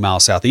 70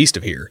 miles southeast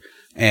of here,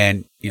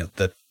 and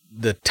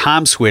the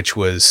time switch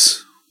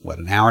was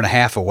an hour and a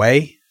half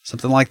away,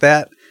 something like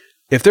that.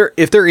 If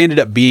there ended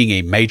up being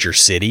a major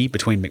city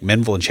between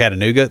McMinnville and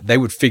Chattanooga, they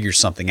would figure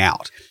something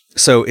out.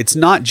 So it's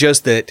not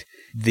just that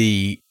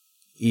the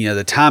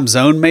time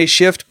zone may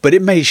shift, but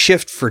it may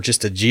shift for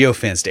just a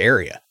geofenced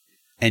area.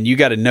 And you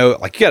got to know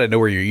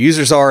where your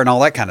users are and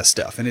all that kind of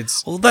stuff. And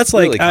it's that's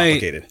really like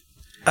complicated.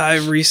 I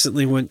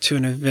recently went to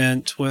an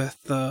event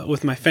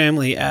with my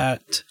family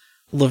at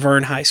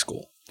Laverne High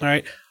School. All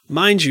right.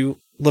 Mind you,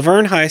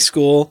 Laverne High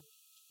School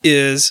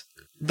is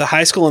the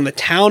high school in the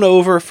town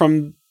over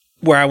from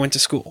where I went to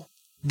school.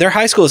 Their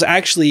high school is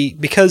actually,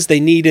 because they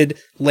needed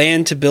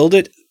land to build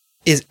it,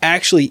 is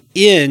actually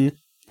in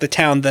the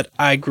town that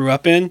I grew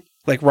up in,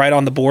 like right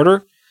on the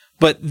border.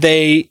 But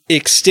they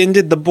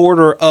extended the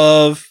border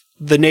of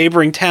the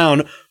neighboring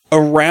town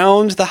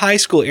around the high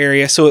school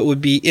area so it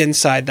would be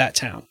inside that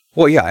town.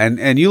 Well, yeah,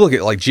 and you look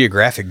at like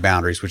geographic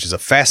boundaries, which is a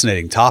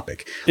fascinating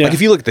topic. Yeah. Like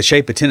if you look at the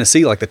shape of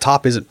Tennessee, like the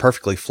top isn't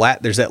perfectly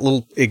flat. There's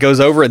that it goes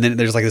over, and then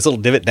there's like this little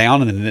divot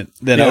down and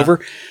then over.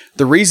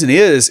 The reason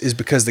is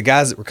because the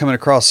guys that were coming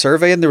across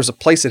surveying, there was a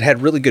place that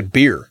had really good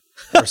beer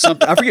or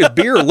something. I forget,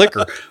 beer or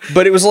liquor,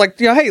 but it was like,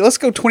 hey, let's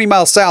go 20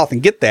 miles south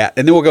and get that,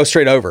 and then we'll go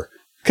straight over.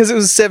 Because it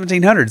was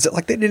 1700s.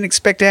 Like they didn't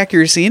expect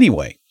accuracy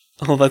anyway.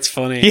 Oh, that's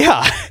funny.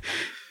 Yeah.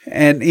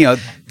 And,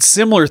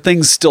 similar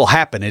things still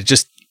happen. It's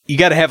just, you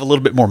got to have a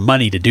little bit more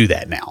money to do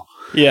that now.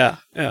 Yeah.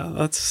 Yeah.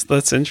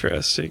 That's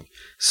interesting.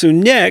 So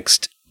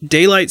next,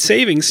 daylight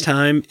savings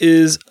time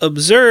is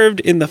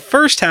observed in the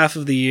first half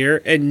of the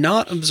year and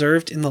not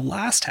observed in the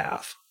last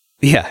half.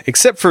 Yeah.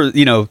 Except for,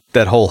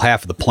 that whole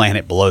half of the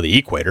planet below the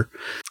equator.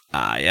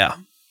 Yeah.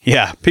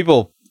 Yeah.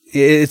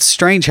 It's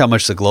strange how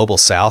much the global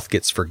south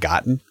gets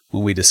forgotten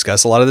when we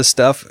discuss a lot of this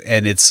stuff.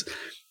 And it's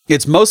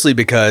mostly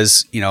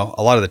because, a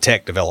lot of the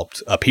tech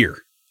developed up here,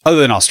 other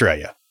than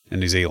Australia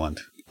and New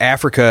Zealand.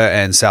 Africa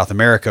and South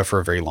America for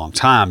a very long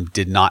time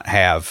did not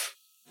have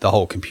the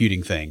whole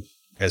computing thing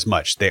as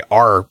much. They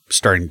are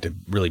starting to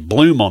really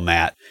bloom on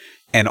that.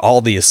 And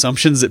all the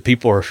assumptions that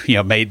people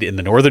are, made in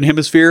the Northern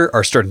Hemisphere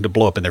are starting to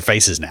blow up in their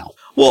faces now.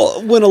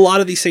 Well, when a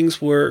lot of these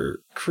things were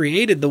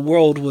created, the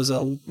world was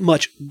a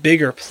much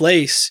bigger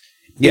place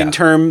in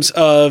terms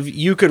of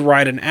you could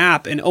write an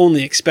app and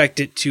only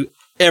expect it to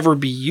ever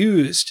be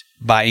used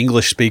by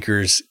English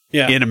speakers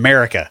in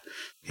America.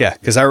 Yeah,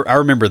 because I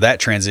remember that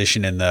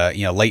transition in the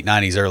late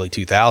 90s, early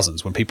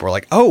 2000s when people were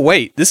like, oh,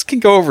 wait, this can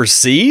go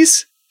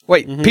overseas?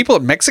 Wait, people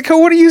in Mexico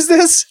want to use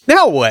this?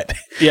 Now what?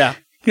 Yeah.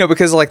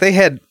 Because like they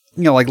had,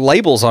 like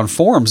labels on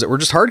forums that were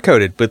just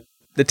hard-coded with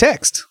the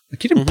text.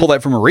 Like, you didn't pull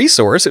that from a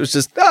resource. It was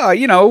just,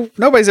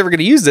 nobody's ever going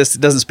to use this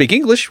that doesn't speak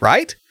English,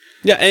 right?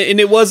 Yeah, and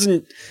it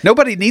wasn't...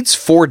 Nobody needs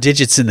 4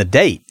 digits in the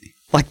date.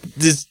 Like,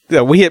 this,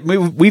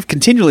 we've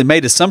continually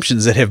made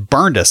assumptions that have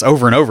burned us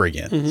over and over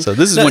again. Mm-hmm. So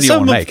this is one you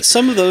want to make.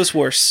 Some of those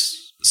were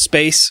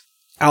space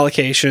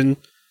allocation.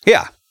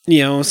 Yeah.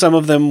 Some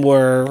of them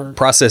were...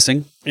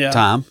 processing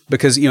time.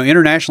 Because,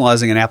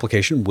 internationalizing an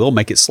application will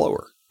make it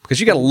slower.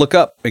 Because you got to look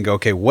up and go,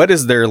 okay, what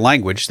is their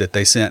language that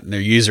they sent in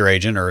their user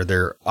agent or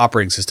their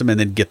operating system, and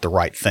then get the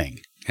right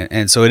thing.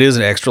 And so it is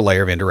an extra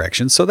layer of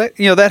indirection. So that,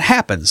 that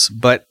happens.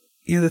 But,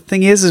 the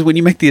thing is when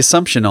you make the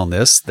assumption on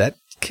this, that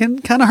can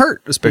kind of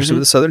hurt, especially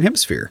with the Southern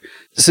Hemisphere.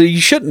 So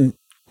you shouldn't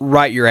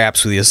write your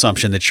apps with the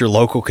assumption that your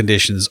local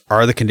conditions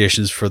are the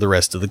conditions for the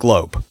rest of the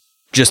globe.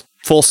 Just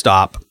full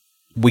stop.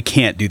 We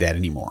can't do that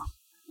anymore.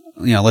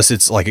 Unless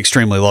it's like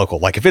extremely local.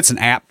 Like if it's an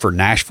app for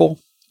Nashville,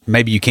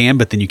 maybe you can,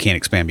 but then you can't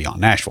expand beyond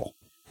Nashville.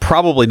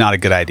 Probably not a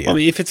good idea. I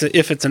mean, if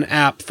it's an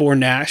app for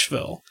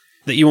Nashville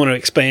that you want to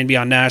expand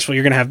beyond Nashville,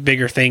 you're going to have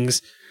bigger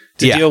things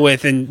to deal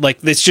with, and like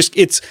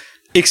it's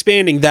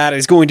expanding that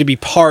is going to be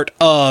part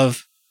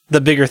of the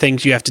bigger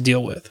things you have to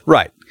deal with.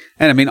 Right.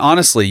 And I mean,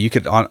 honestly, you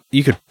could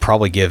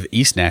probably give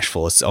East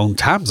Nashville its own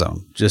time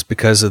zone just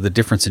because of the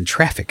difference in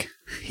traffic.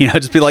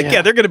 Just be like,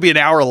 they're going to be an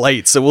hour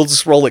late, so we'll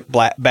just roll it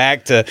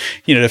back to,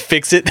 to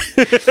fix it.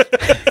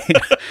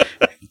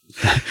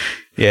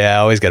 Yeah, I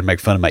always got to make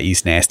fun of my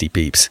East Nasty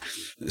peeps.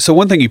 So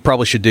one thing you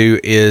probably should do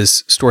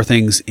is store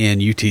things in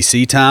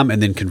UTC time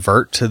and then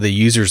convert to the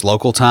user's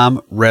local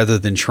time rather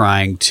than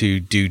trying to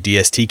do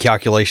DST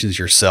calculations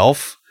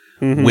yourself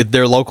with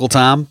their local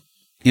time.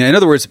 In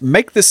other words,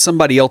 make this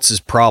somebody else's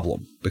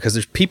problem because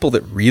there's people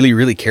that really,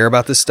 really care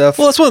about this stuff.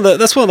 Well,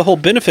 that's one of the whole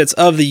benefits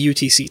of the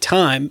UTC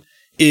time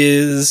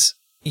is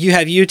you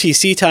have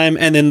UTC time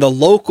and then the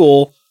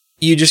local,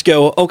 you just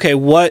go, okay,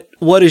 what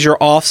is your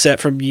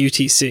offset from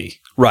UTC?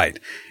 Right.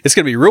 It's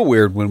going to be real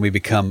weird when we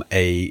become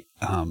a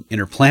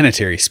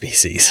interplanetary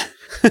species.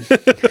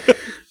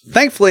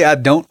 Thankfully, I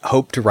don't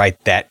hope to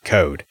write that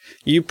code.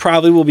 You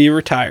probably will be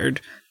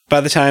retired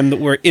by the time that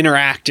we're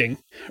interacting.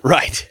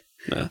 Right.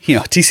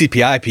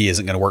 TCP/IP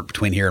isn't going to work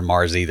between here and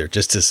Mars either,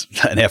 just as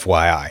an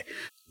FYI,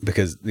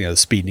 because, the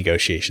speed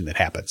negotiation that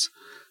happens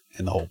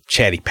and the whole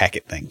chatty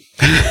packet thing.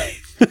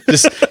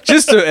 just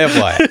to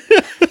FYI.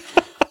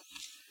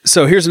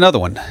 So here's another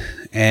one,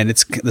 and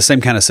it's the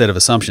same kind of set of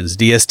assumptions.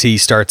 DST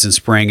starts in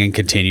spring and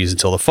continues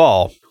until the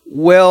fall.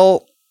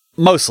 Well,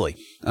 mostly.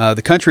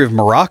 The country of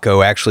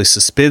Morocco actually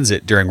suspends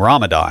it during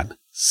Ramadan,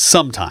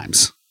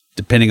 sometimes,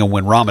 depending on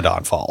when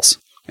Ramadan falls.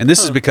 And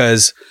this is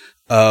because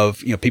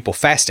of, people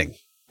fasting.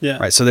 Yeah.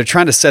 Right. So they're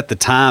trying to set the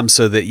time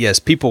so that, yes,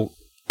 people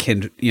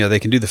can, they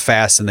can do the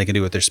fast and they can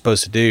do what they're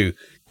supposed to do.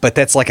 But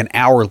that's like an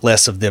hour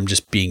less of them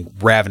just being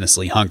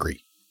ravenously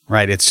hungry.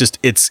 Right. It's just,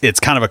 it's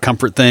kind of a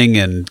comfort thing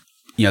and,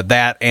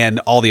 that and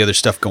all the other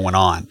stuff going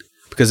on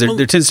because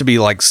there tends to be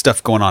like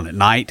stuff going on at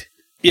night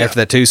after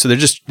that too. So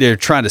they're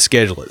trying to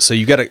schedule it. So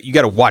you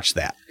gotta watch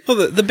that.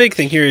 Well, the big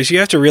thing here is you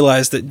have to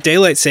realize that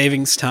daylight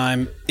savings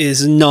time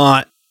is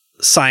not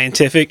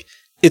scientific.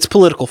 It's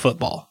political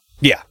football.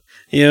 Yeah.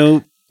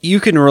 You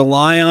can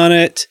rely on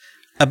it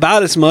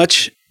about as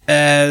much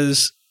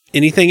as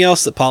anything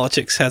else that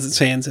politics has its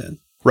hands in.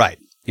 Right.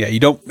 Yeah.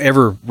 You don't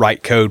ever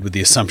write code with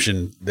the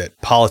assumption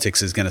that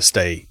politics is going to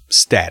stay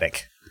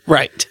static.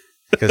 Right.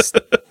 Because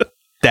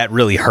that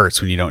really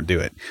hurts when you don't do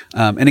it.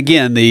 And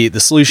again, the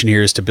solution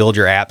here is to build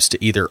your apps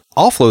to either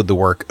offload the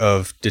work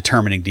of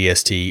determining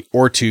DST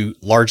or to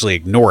largely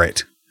ignore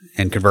it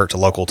and convert to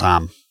local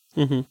time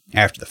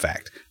after the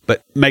fact.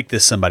 But make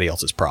this somebody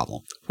else's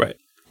problem. Right.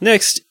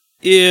 Next,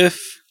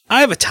 if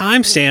I have a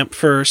timestamp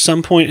for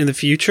some point in the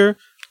future,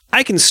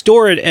 I can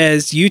store it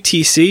as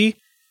UTC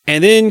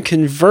and then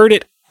convert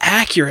it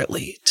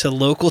accurately to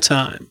local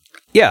time.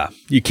 Yeah,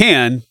 you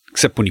can,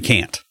 except when you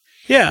can't.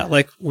 Yeah,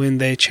 like when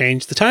they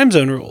change the time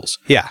zone rules.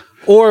 Yeah.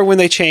 Or when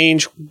they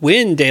change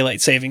when daylight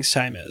savings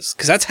time is,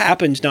 because that's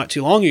happened not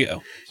too long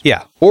ago.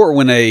 Yeah. Or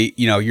when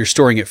you're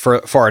storing it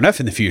far enough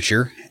in the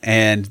future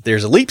and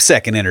there's a leap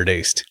second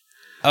introduced.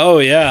 Oh,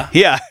 yeah.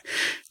 Yeah.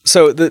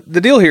 So the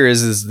deal here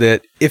is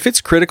that if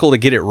it's critical to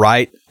get it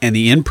right and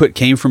the input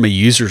came from a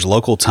user's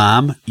local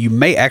time, you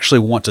may actually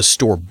want to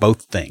store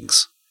both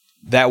things.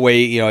 That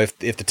way, if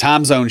the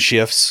time zone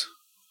shifts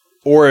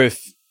or if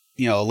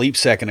a leap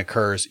second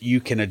occurs,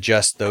 you can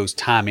adjust those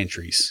time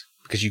entries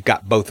because you've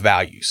got both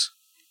values.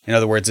 In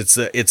other words,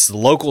 it's the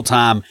local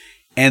time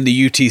and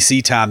the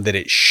UTC time that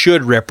it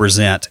should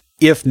represent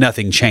if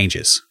nothing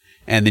changes.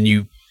 And then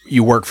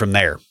you work from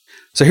there.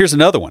 So here's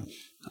another one.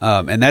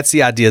 And that's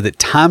the idea that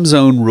time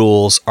zone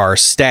rules are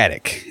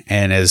static.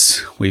 And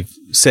as we've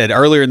said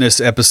earlier in this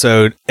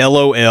episode,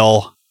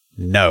 LOL,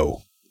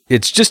 no.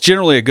 It's just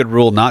generally a good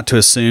rule not to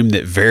assume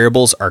that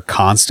variables are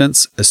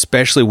constants,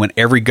 especially when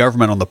every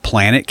government on the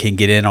planet can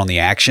get in on the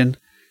action.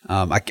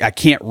 I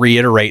can't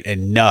reiterate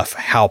enough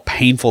how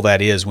painful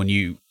that is when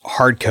you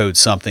hard code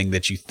something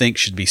that you think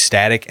should be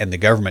static and the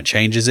government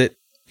changes it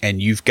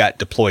and you've got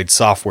deployed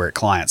software at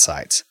client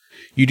sites.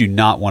 You do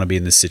not want to be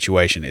in this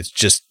situation. It's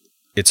just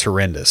it's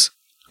horrendous.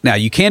 Now,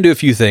 you can do a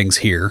few things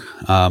here.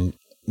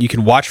 You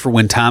can watch for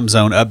when time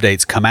zone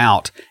updates come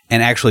out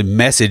and actually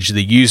message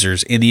the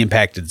users in the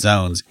impacted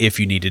zones if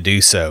you need to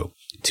do so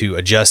to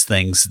adjust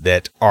things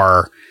that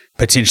are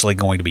potentially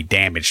going to be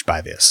damaged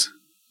by this.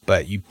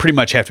 But you pretty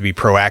much have to be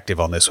proactive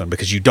on this one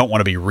because you don't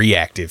want to be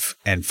reactive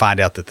and find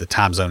out that the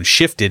time zone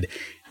shifted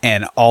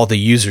and all the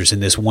users in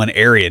this one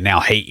area now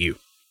hate you.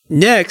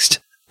 Next,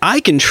 I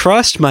can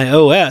trust my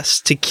OS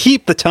to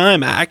keep the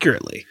time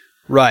accurately.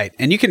 Right.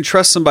 And you can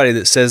trust somebody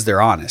that says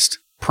they're honest.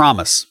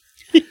 Promise.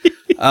 Is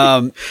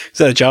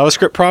that a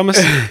JavaScript promise?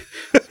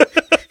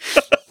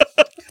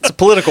 It's a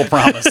political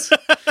promise.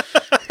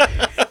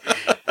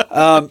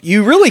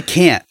 You really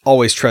can't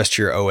always trust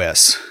your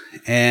OS.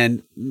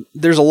 And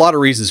there's a lot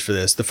of reasons for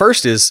this. The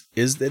first is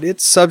that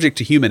it's subject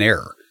to human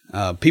error.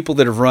 People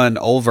that have run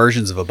old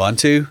versions of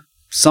Ubuntu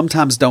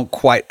sometimes don't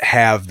quite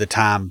have the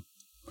time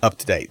up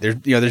to date.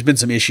 There's been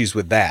some issues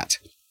with that.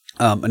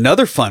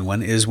 Another fun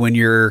one is when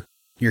your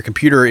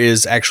computer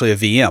is actually a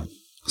VM.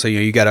 So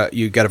you got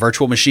a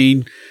virtual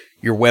machine,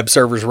 your web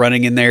server's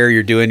running in there,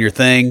 you're doing your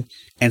thing,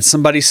 and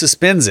somebody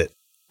suspends it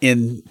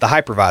in the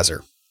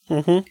hypervisor.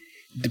 Mm-hmm.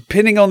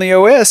 Depending on the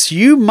OS,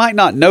 you might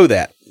not know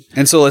that.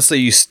 And so let's say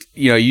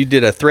you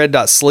did a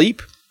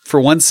thread.sleep for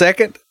 1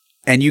 second,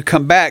 and you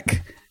come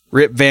back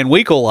Rip Van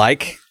Winkle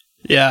like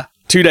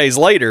 2 days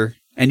later,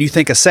 and you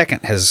think a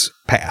second has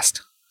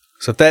passed.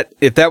 So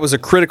if that was a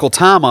critical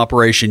time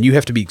operation, you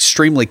have to be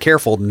extremely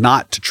careful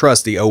not to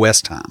trust the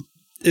OS time.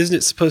 Isn't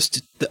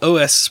it the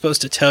OS is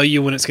supposed to tell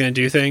you when it's going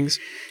to do things?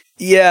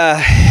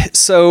 Yeah,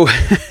 so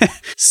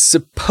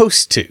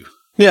supposed to.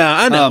 Yeah,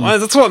 I know.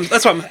 That's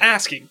what I'm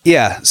asking.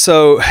 Yeah,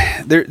 so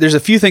there's a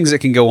few things that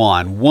can go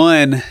on.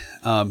 One,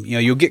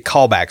 you'll get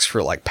callbacks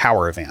for like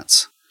power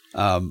events.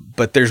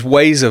 But there's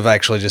ways of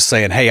actually just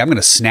saying, hey, I'm going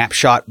to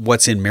snapshot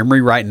what's in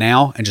memory right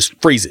now and just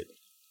freeze it.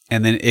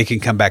 And then it can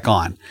come back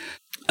on.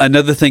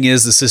 Another thing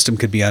is the system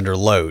could be under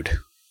load,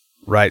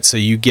 right? So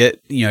you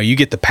get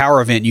the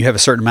power event, you have a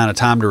certain amount of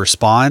time to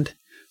respond,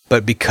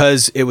 but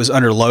because it was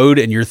under load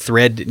and your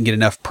thread didn't get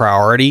enough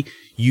priority,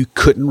 you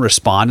couldn't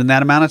respond in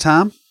that amount of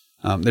time.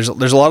 There's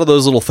a lot of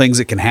those little things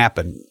that can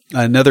happen.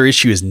 Another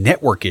issue is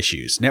network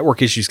issues.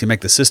 Network issues can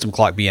make the system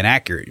clock be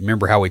inaccurate.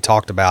 Remember how we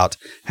talked about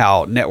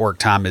how network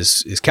time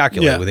is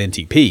calculated with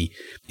NTP.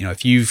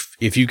 If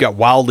you've got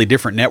wildly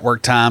different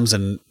network times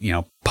and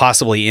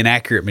possibly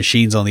inaccurate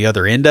machines on the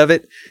other end of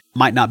it,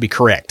 might not be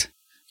correct.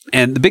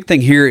 And the big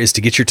thing here is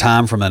to get your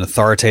time from an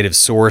authoritative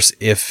source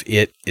if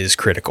it is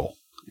critical,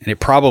 and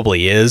it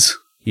probably is.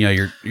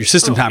 Your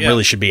system time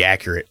really should be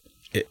accurate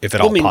if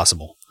at all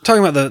possible.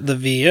 Talking about the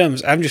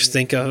VMs, I'm just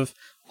think of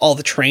all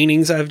the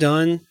trainings I've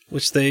done,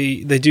 which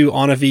they do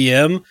on a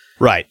VM.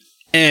 Right.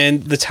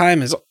 And the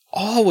time is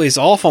always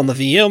off on the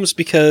VMs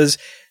because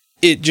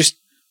it just,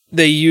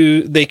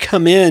 they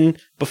come in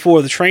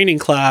before the training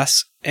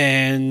class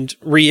and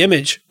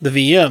re-image the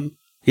VM.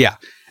 Yeah.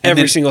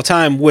 Every single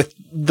time with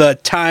the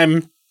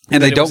time.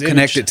 And they don't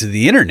connect it to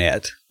the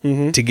internet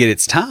to get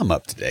its time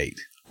up to date.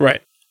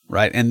 Right.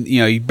 Right. And,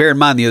 you bear in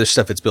mind the other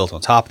stuff that's built on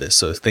top of this.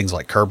 So things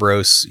like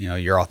Kerberos,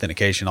 your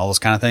authentication, all those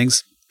kind of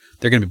things,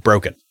 they're going to be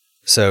broken.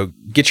 So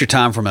get your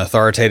time from an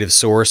authoritative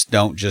source.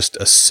 Don't just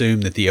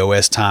assume that the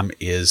OS time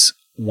is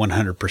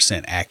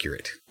 100%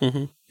 accurate.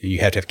 Mm-hmm. You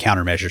have to have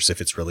countermeasures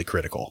if it's really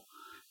critical.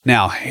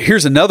 Now,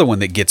 here's another one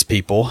that gets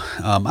people.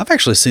 I've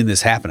actually seen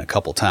this happen a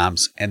couple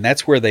times, and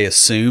that's where they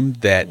assume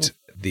that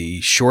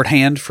the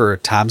shorthand for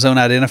time zone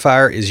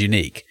identifier is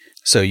unique.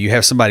 So you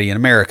have somebody in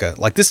America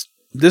like this.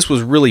 This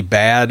was really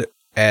bad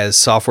as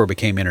software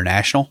became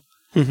international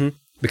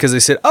because they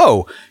said,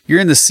 oh, you're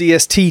in the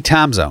CST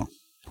time zone,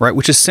 right?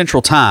 Which is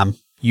Central Time,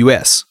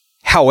 US.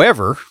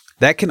 However,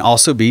 that can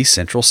also be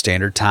Central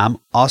Standard Time,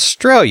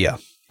 Australia.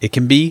 It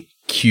can be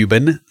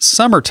Cuban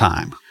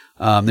Summertime.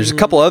 There's a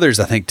couple others,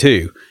 I think,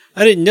 too.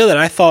 I didn't know that.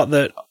 I thought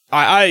that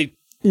I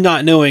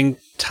not knowing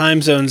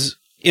time zones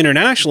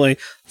internationally,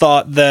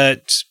 thought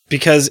that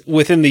because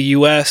within the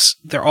US,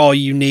 they're all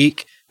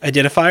unique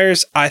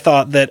identifiers. I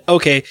thought that,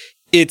 okay,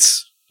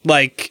 it's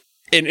like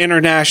an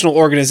international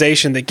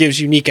organization that gives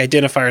unique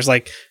identifiers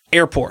like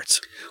airports.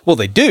 Well,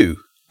 they do,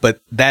 but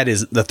that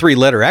is the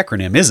 3-letter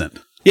acronym isn't.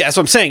 Yeah, that's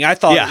what I'm saying. I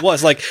thought it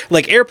was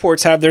like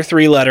airports have their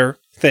 3-letter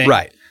thing.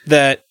 Right.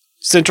 That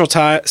Central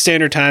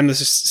Standard Time,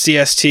 this is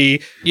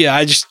CST.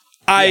 Yeah,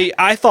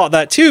 I thought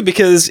that too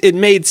because it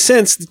made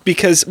sense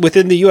because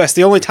within the US,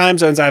 the only time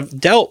zones I've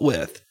dealt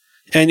with,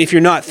 and if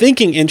you're not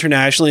thinking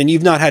internationally and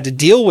you've not had to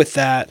deal with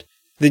that,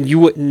 then you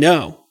wouldn't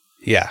know.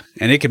 Yeah,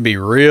 and it can be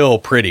real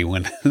pretty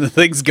when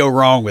things go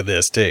wrong with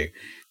this too.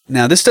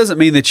 Now, this doesn't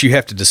mean that you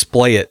have to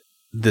display it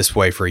this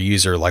way for a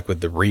user like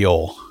with the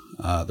real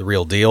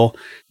deal,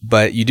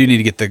 but you do need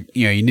to get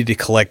you need to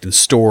collect and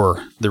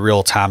store the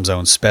real time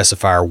zone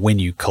specifier when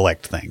you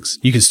collect things.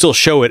 You can still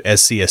show it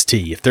as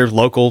CST. If they're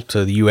local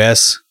to the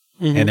US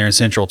and they're in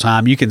Central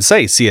Time, you can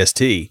say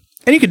CST.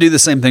 And you can do the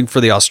same thing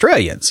for the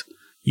Australians.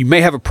 You may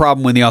have a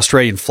problem when the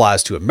Australian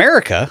flies to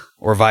America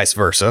or vice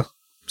versa.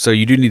 So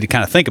you do need to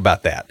kind of think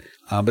about that.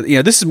 But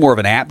this is more of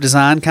an app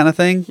design kind of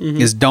thing.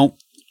 Is don't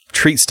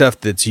treat stuff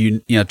that's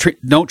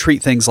don't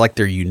treat things like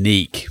they're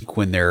unique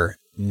when they're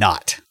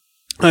not.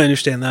 I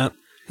understand that.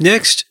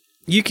 Next,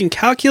 you can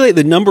calculate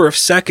the number of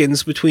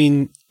seconds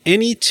between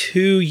any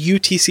two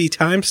UTC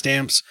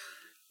timestamps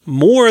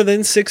more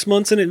than 6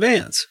 months in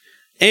advance.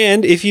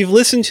 And if you've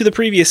listened to the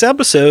previous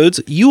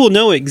episodes, you will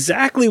know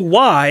exactly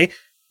why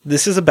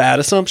this is a bad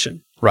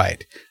assumption.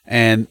 Right.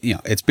 And,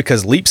 it's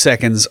because leap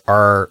seconds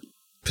are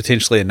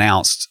potentially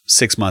announced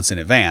 6 months in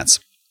advance.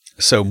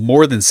 So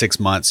more than 6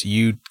 months,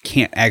 you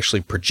can't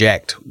actually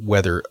project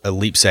whether a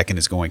leap second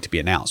is going to be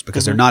announced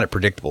because they're not at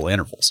predictable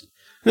intervals.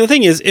 And the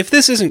thing is, if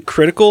this isn't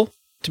critical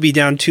to be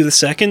down to the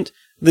second,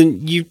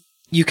 then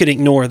you can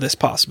ignore this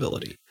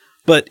possibility.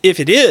 But if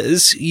it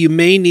is, you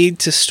may need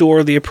to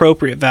store the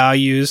appropriate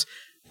values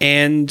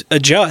and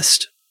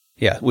adjust.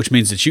 Yeah, which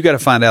means that you got to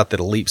find out that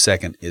a leap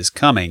second is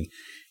coming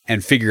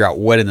and figure out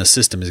what in the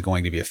system is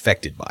going to be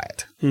affected by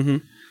it. Mm-hmm.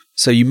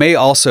 So you may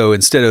also,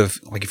 instead of,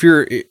 like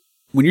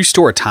when you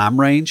store a time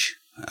range,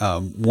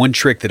 one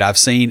trick that I've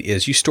seen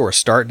is you store a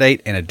start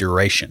date and a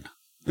duration.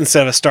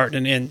 Instead of a start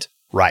and an end.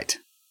 Right.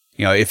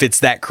 If it's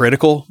that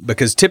critical,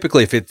 because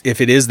typically if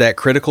it is that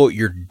critical,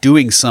 you're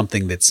doing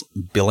something that's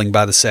billing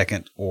by the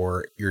second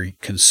or you're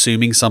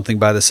consuming something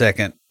by the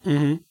second.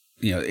 Mm-hmm.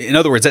 In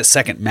other words, that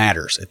second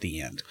matters at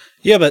the end.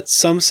 Yeah, but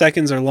some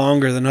seconds are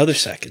longer than other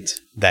seconds.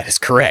 That is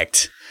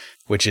correct,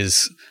 which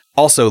is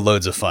also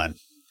loads of fun,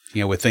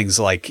 with things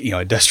like,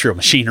 industrial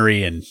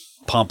machinery and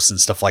pumps and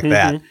stuff like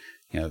that.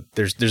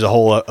 There's a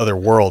whole other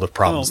world of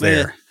problems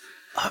there.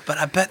 But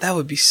I bet that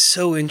would be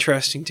so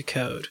interesting to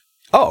code.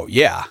 Oh,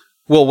 yeah.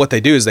 Well, what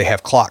they do is they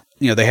have clock,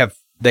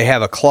 they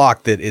have a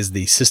clock that is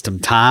the system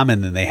time,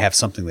 and then they have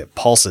something that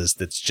pulses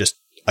that's just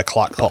a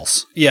clock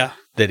pulse. Yeah.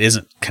 That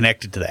isn't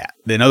connected to that.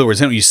 In other words,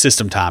 they don't use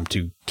system time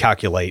to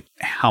calculate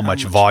how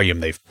much volume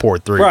they've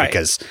poured through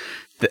because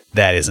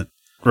that isn't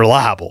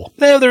reliable.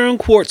 They have their own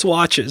quartz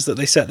watches that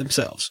they set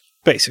themselves,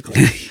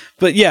 basically.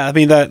 But yeah, I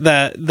mean,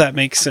 that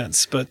makes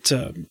sense. But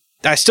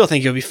I still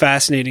think it would be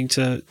fascinating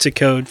to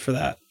code for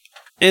that.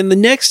 And the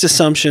next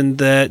assumption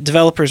that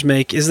developers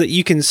make is that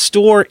you can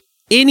store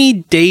any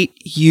date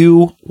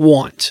you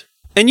want.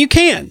 And you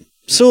can,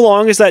 so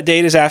long as that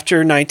date is after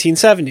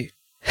 1970.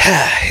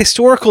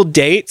 Historical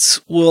dates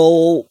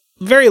will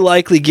very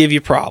likely give you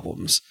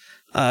problems.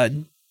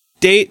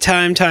 Date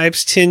time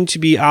types tend to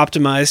be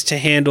optimized to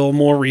handle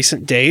more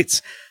recent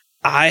dates.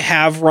 I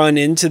have run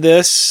into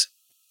this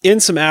in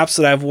some apps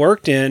that I've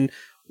worked in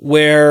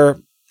where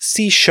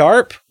C#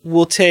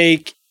 will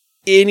take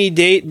any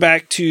date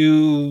back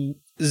to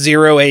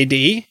 0 AD,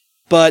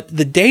 but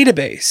the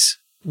database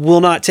will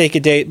not take a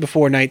date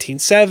before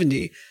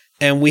 1970.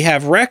 And we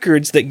have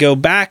records that go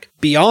back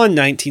beyond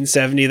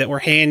 1970 that were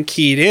hand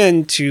keyed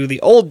into the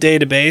old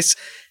database,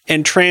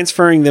 and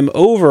transferring them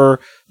over,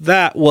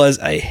 that was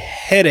a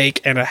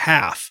headache and a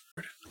half.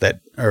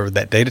 That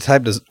data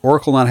type, does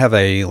Oracle not have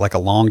a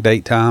long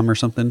date time or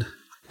something?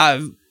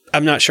 I'm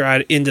not sure.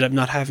 I ended up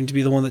not having to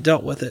be the one that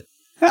dealt with it.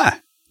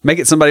 Make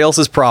it somebody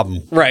else's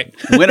problem. Right.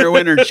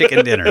 Winner,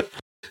 chicken dinner.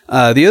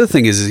 The other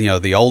thing is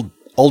the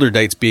older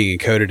dates being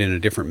encoded in a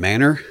different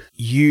manner.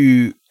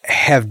 You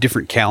have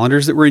different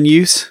calendars that were in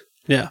use.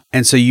 Yeah.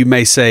 And so you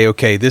may say,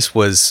 okay, this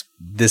was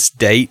this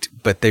date,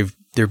 but there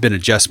have been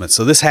adjustments.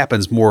 So this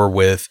happens more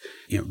with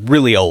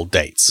really old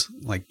dates,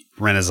 like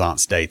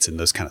Renaissance dates and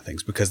those kind of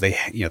things, because they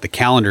the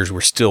calendars were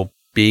still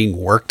being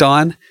worked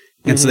on,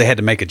 and so they had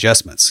to make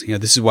adjustments.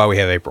 This is why we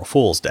have April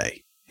Fool's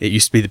Day. It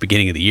used to be the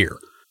beginning of the year,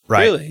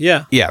 right? Really?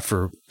 Yeah. Yeah,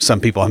 for some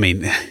people,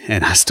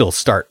 and I still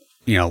start,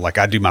 like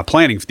I do my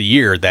planning for the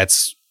year,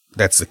 that's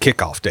the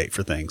kickoff date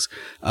for things.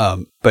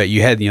 But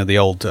you had, the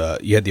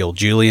old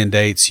Julian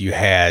dates, you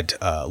had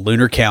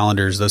lunar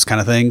calendars, those kind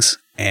of things,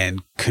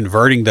 and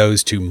converting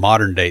those to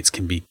modern dates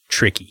can be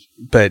tricky.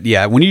 But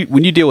yeah, when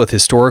you deal with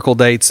historical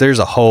dates, there's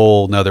a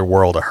whole nother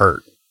world of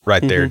hurt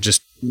right there.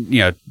 Just,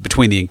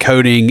 between the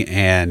encoding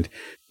and,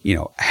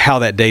 how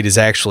that date is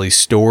actually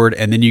stored.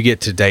 And then you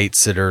get to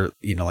dates that are,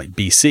 like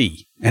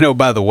BC. And oh,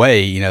 by the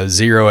way,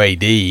 0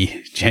 AD,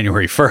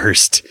 January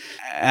 1st,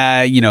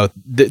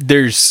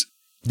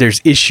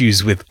 there's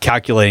issues with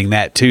calculating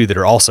that too that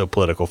are also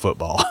political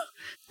football.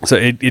 So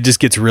it just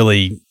gets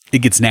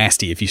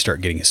nasty if you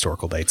start getting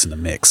historical dates in the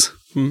mix.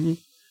 Mm-hmm.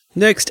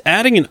 Next,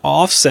 adding an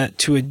offset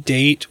to a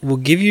date will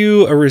give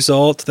you a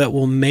result that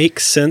will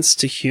make sense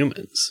to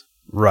humans.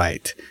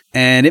 Right.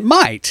 And it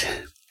might.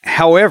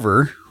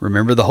 However,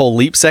 remember the whole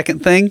leap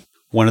second thing?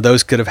 One of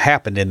those could have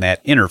happened in that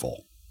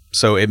interval.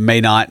 So it may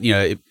not,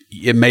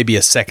 it may be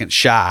a second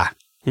shy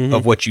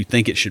of what you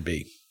think it should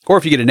be. Or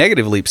if you get a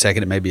negative leap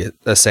second, it may be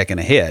a second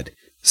ahead.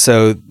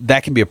 So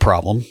that can be a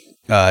problem.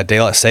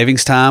 Daylight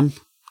savings time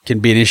can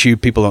be an issue.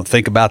 People don't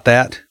think about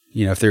that.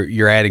 If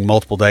you're adding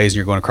multiple days and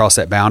you're going across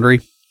that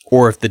boundary,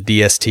 or if the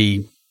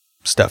DST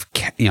stuff,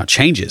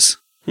 changes,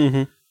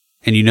 and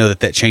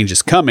that change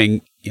is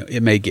coming,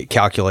 it may get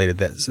calculated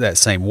that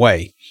same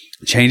way.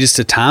 Changes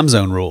to time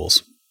zone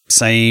rules,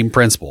 same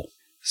principle.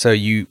 So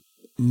you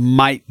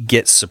might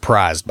get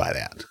surprised by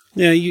that.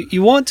 Yeah,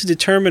 you want to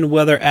determine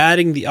whether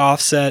adding the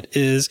offset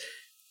is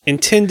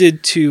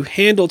intended to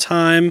handle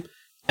time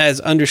as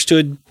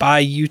understood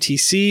by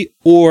UTC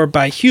or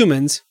by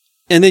humans,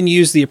 and then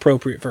use the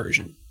appropriate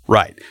version.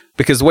 Right.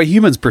 Because the way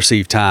humans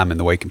perceive time and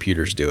the way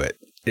computers do it,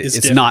 it's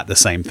different. not the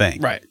same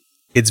thing. Right.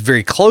 It's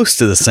very close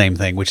to the same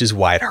thing, which is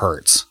why it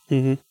hurts.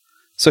 Mm-hmm.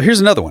 So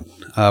here's another one.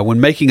 When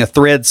making a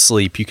thread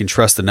sleep, you can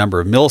trust the number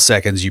of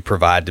milliseconds you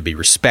provide to be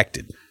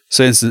respected.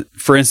 So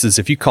for instance,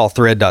 if you call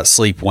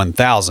thread.sleep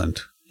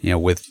 1000,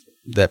 with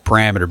that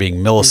parameter being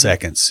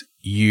milliseconds,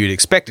 you'd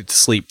expect it to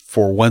sleep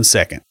for 1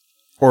 second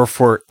or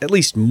for at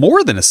least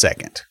more than a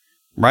second,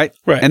 right?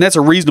 Right. And that's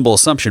a reasonable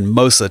assumption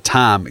most of the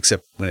time,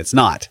 except when it's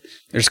not.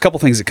 There's a couple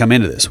things that come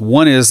into this.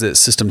 One is that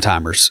system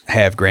timers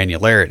have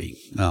granularity.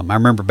 I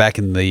remember back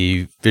in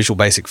the Visual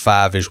Basic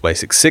 5, Visual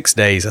Basic 6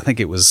 days, I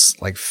think it was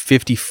like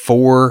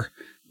 54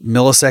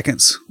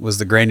 milliseconds was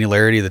the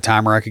granularity of the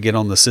timer I could get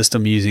on the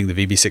system using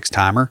the VB6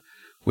 timer,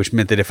 which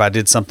meant that if I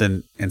did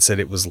something and said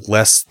it was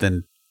less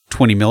than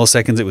 20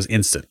 milliseconds, it was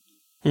instant.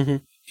 Mm-hmm.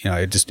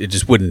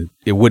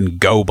 It wouldn't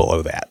go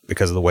below that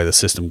because of the way the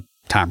system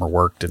timer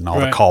worked and all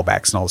the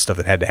callbacks and all the stuff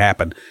that had to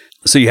happen.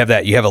 So you have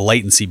a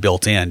latency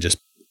built in just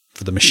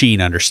for the machine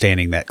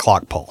understanding that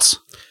clock pulse.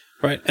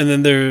 Right. And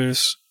then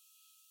there's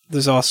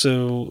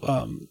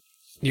also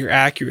your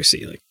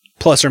accuracy, like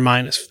plus or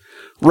minus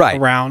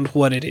around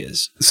what it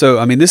is. So,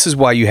 I mean, this is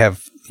why you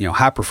have,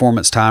 high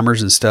performance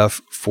timers and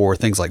stuff for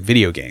things like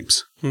video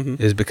games,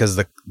 is because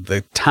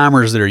the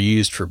timers that are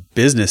used for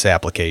business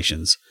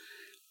applications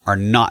are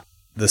not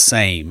the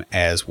same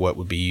as what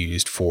would be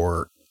used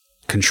for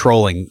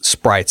controlling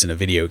sprites in a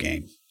video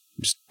game,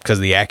 just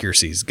because the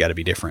accuracy's got to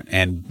be different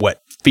and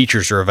what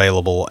features are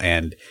available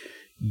and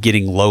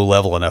getting low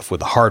level enough with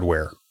the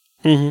hardware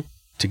to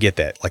get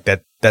that. Like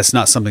that's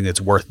not something that's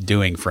worth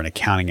doing for an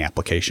accounting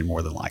application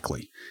more than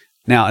likely.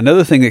 Now,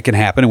 another thing that can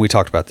happen, and we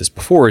talked about this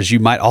before, is you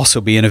might also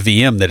be in a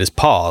VM that is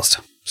paused.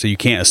 So you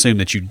can't assume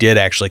that you did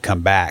actually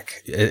come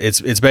back.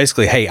 It's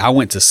basically, hey, I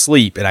went to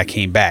sleep and I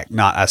came back,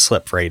 not I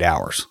slept for 8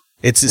 hours.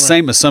 It's the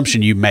same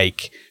assumption you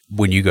make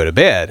when you go to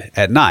bed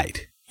at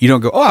night. You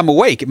don't go, oh, I'm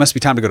awake. It must be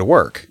time to go to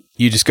work.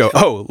 You just go,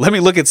 oh, let me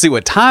look and see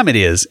what time it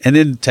is, and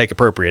then take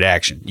appropriate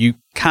action. You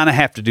kind of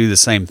have to do the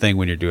same thing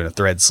when you're doing a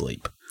thread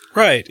sleep.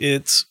 Right.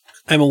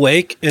 I'm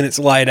awake and it's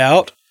light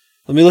out.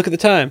 Let me look at the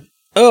time.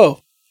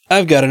 Oh,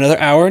 I've got another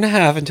hour and a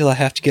half until I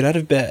have to get out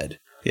of bed.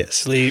 Yes.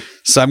 Sleep.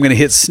 So I'm going to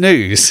hit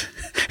snooze.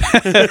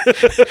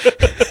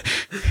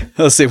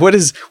 Let's see. What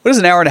is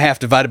an hour and a half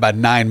divided by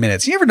 9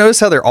 minutes? You ever notice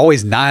how they're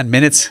always 9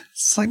 minutes?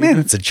 It's like, man,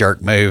 it's a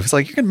jerk move. It's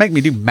like, you're going to make me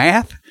do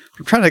math?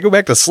 I'm trying to go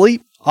back to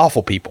sleep?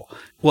 Awful people.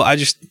 Well,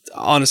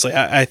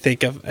 I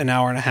think of an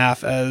hour and a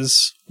half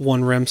as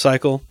one REM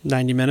cycle,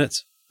 90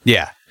 minutes.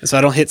 Yeah. And so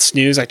I don't hit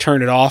snooze. I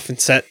turn it off and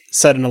set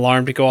an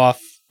alarm to go off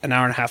an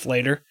hour and a half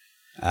later.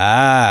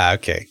 Ah,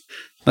 okay.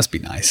 Must be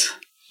nice.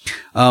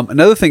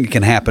 Another thing that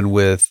can happen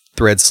with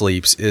thread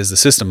sleeps is the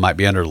system might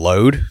be under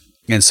load,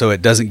 and so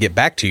it doesn't get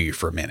back to you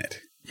for a minute.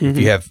 If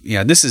you have,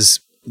 this is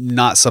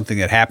not something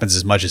that happens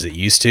as much as it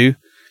used to,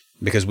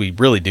 because we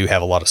really do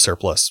have a lot of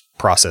surplus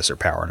processor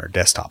power on our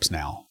desktops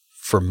now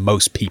for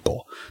most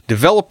people.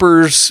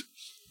 Developers,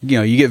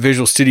 you get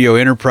Visual Studio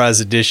Enterprise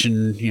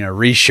Edition,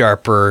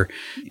 ReSharper,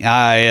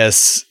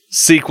 IIS,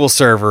 SQL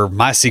Server,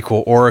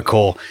 MySQL,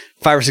 Oracle,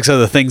 5 or 6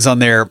 other things on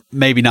there,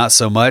 maybe not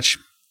so much.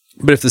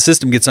 But if the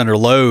system gets under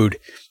load,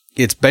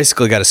 it's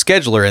basically got a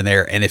scheduler in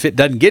there. And if it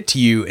doesn't get to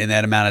you in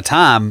that amount of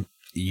time,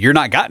 you're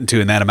not gotten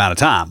to in that amount of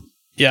time.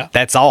 Yeah.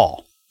 That's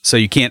all. So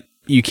you can't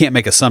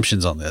make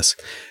assumptions on this.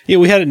 Yeah,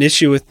 we had an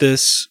issue with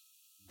this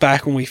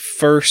back when we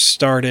first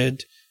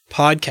started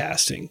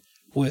podcasting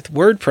with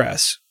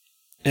WordPress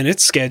and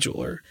its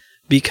scheduler,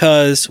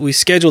 because we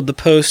scheduled the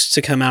posts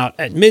to come out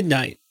at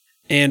midnight,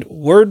 and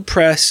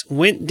WordPress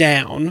went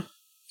down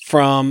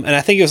from, and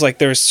I think it was like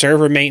there was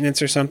server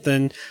maintenance or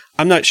something.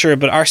 I'm not sure,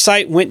 but our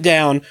site went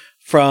down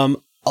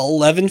from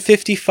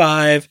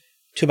 11:55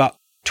 to about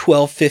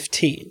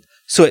 12:15.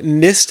 So it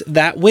missed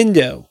that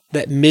window,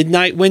 that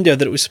midnight window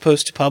that it was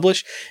supposed to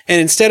publish. And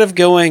instead of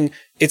going,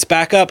 it's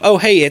back up, oh,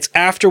 hey, it's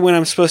after when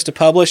I'm supposed to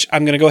publish,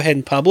 I'm going to go ahead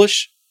and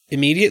publish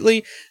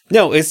immediately.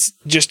 No, it's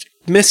just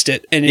missed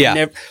it.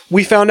 And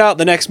we found out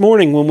the next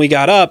morning when we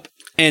got up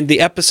and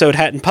the episode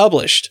hadn't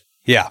published.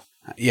 Yeah.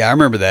 Yeah, I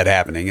remember that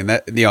happening. And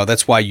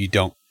that's why you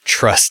don't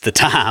trust the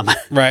time.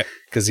 Right.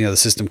 Because, the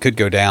system could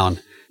go down.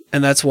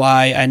 And that's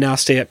why I now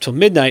stay up till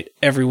midnight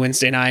every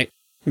Wednesday night,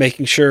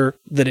 making sure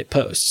that it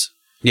posts.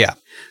 Yeah.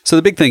 So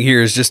the big thing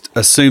here is just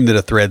assume that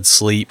a thread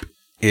sleep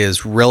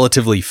is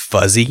relatively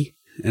fuzzy.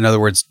 In other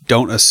words,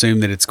 don't assume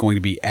that it's going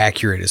to be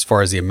accurate as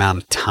far as the amount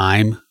of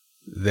time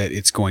that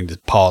it's going to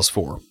pause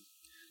for.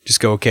 Just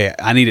go, okay,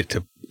 I need it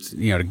to,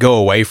 to go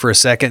away for a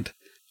second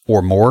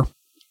or more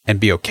and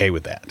be okay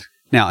with that.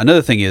 Now,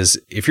 another thing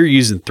is if you're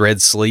using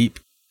thread sleep,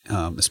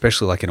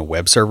 especially like in a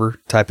web server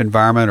type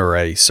environment or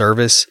a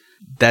service,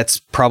 that's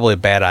probably a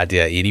bad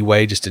idea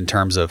anyway, just in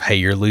terms of, hey,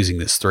 you're losing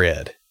this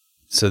thread.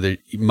 So that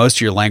most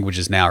of your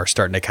languages now are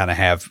starting to kind of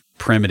have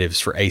primitives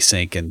for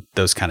async and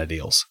those kind of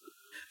deals.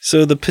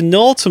 So the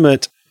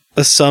penultimate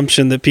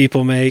assumption that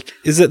people make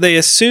is that they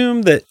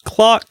assume that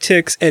clock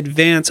ticks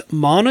advance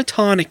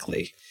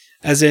monotonically,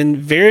 as in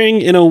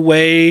varying in a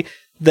way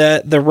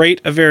that the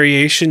rate of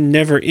variation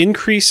never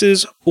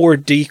increases or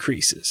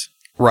decreases.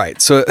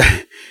 Right. So,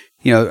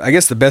 I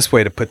guess the best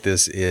way to put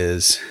this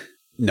is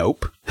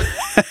nope.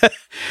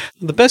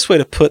 The best way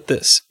to put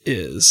this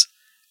is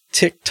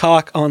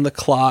tick-tock on the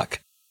clock,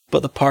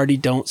 but the party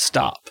don't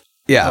stop.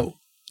 Yeah. Oh.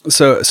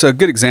 So a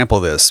good example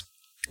of this,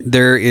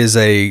 there is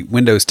a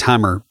Windows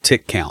timer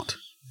tick count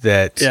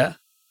that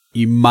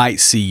you might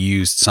see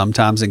used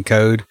sometimes in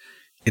code.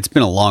 It's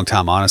been a long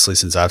time, honestly,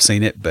 since I've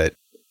seen it, but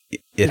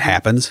it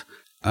happens.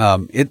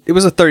 It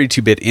was a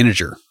 32-bit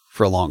integer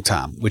for a long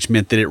time, which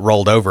meant that it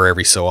rolled over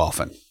every so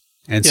often.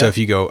 And so if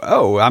you go,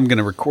 oh, I'm going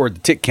to record the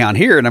tick count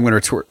here, and I'm going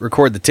to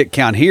record the tick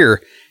count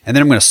here, and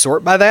then I'm going to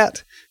sort by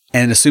that,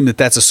 and assume that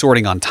that's a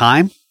sorting on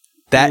time,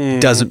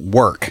 that doesn't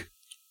work.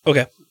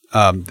 Okay.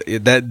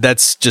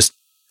 That's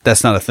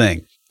not a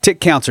thing. Tick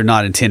counts are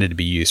not intended to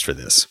be used for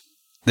this.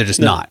 They're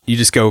just not. You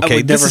just go,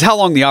 okay, this is how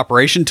long the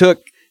operation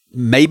took.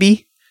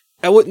 Maybe.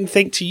 I wouldn't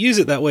think to use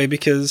it that way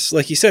because,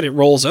 like you said, it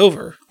rolls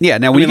over. Yeah.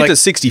 Now, when you get to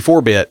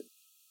 64-bit,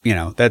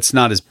 that's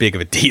not as big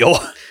of a deal.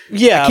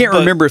 Yeah. I can't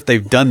remember if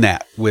they've done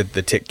that with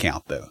the tick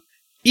count, though.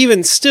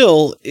 Even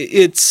still,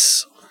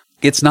 it's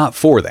not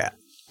for that.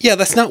 Yeah,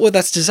 that's not what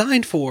that's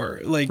designed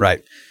for.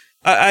 Right.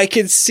 I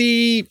could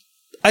see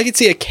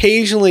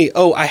occasionally,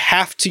 I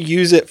have to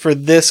use it for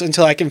this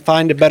until I can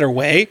find a better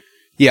way.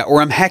 Yeah,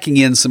 or I'm hacking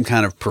in some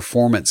kind of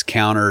performance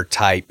counter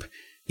type.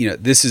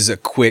 This is a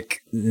quick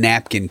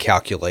napkin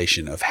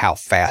calculation of how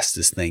fast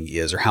this thing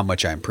is or how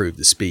much I improved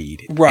the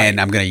speed. Right. And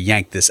I'm going to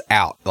yank this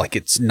out like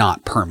it's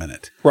not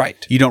permanent.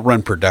 Right. You don't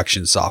run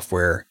production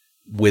software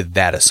with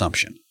that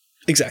assumption.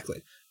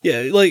 Exactly.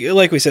 Yeah,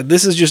 like we said,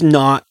 this is just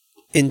not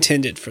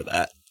intended for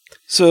that.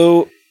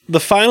 So the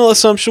final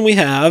assumption we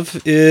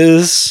have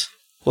is,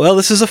 well,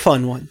 this is a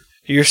fun one.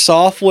 Your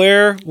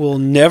software will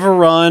never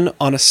run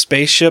on a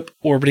spaceship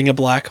orbiting a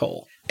black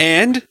hole.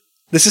 And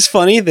this is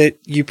funny that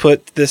you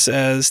put this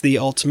as the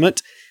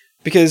ultimate,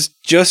 because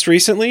just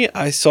recently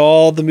I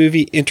saw the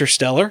movie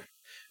Interstellar,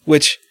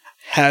 which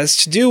has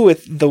to do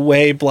with the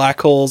way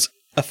black holes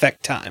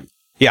affect time.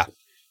 Yeah.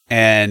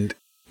 And,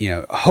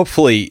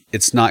 hopefully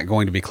it's not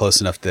going to be close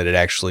enough that it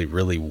actually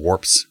really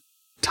warps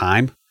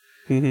time,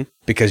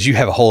 because you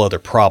have a whole other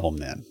problem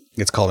then.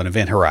 It's called an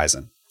event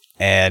horizon,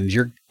 and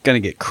you're going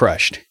to get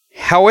crushed.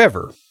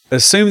 However,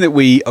 assume that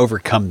we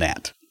overcome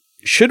that.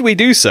 Should we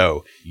do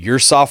so, your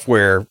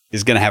software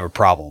is going to have a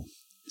problem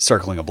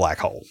circling a black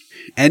hole.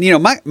 And,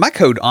 my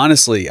code,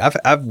 honestly,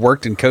 I've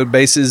worked in code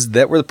bases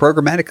that were the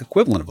programmatic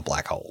equivalent of a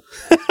black hole.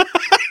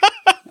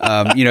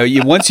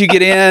 Once you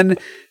get in,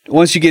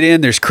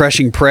 there's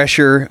crushing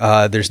pressure.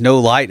 There's no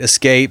light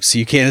escape, so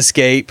you can't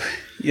escape.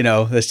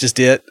 That's just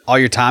it. All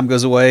your time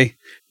goes away.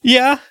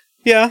 Yeah,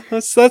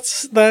 that's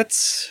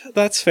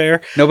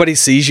fair. Nobody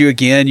sees you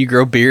again. You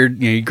grow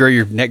beard. You grow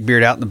your neck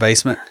beard out in the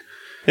basement.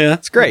 Yeah,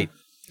 it's great.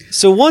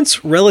 So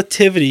once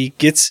relativity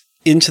gets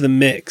into the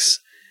mix,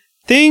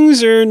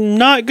 things are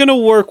not going to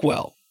work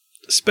well,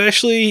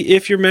 especially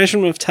if your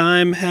measurement of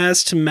time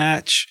has to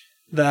match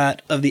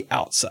that of the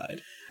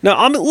outside.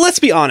 Now, let's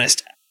be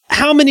honest.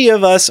 How many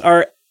of us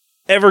are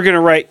ever going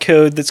to write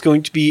code that's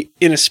going to be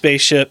in a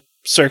spaceship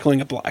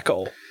circling a black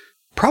hole?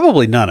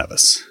 Probably none of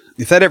us.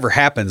 If that ever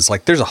happens,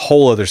 there's a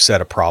whole other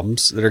set of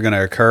problems that are going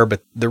to occur.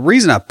 But the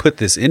reason I put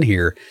this in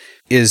here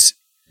is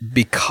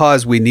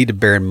because we need to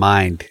bear in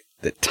mind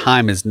that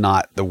time is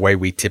not the way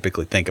we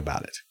typically think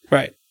about it.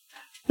 Right.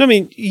 I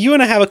mean, you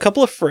and I have a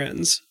couple of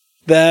friends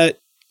that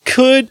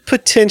could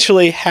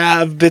potentially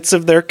have bits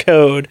of their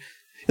code,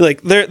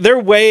 they're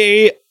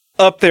way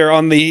up there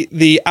on the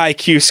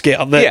IQ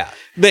scale.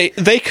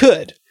 They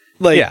could.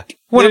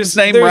 One of his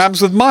name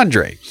rhymes with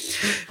Mondre.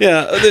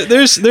 Yeah,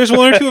 there's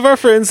one or two of our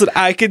friends that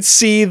I could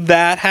see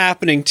that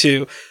happening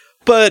to.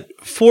 But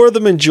for the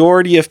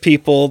majority of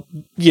people,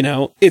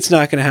 it's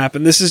not going to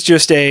happen. This is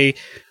just this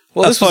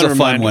was a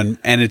fun one,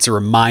 and it's a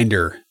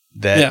reminder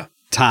that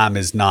time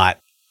is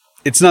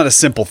it's not a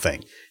simple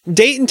thing.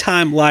 Date and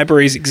time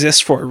libraries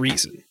exist for a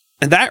reason.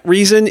 And that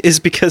reason is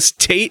because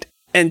date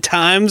and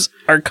times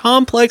are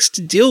complex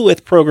to deal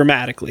with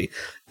programmatically,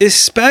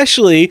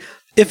 especially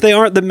if they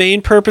aren't the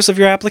main purpose of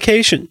your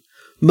application.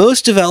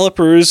 Most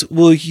developers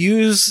will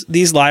use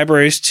these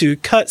libraries to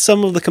cut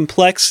some of the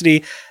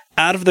complexity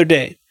out of their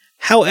day.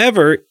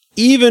 However,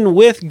 even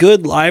with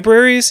good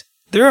libraries,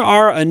 there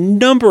are a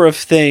number of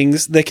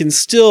things that can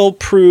still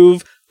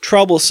prove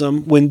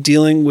troublesome when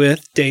dealing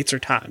with dates or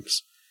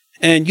times.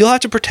 And you'll have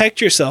to protect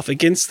yourself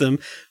against them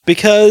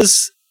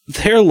because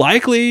they're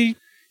likely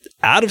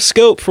out of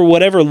scope for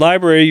whatever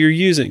library you're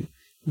using.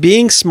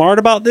 Being smart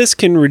about this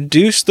can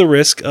reduce the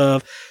risk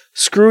of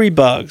screwy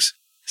bugs,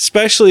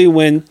 especially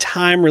when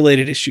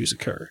time-related issues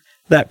occur.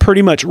 That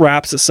pretty much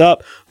wraps us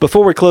up.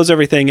 Before we close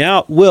everything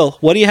out, Will,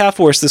 what do you have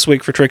for us this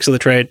week for Tricks of the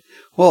Trade?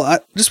 Well, I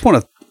just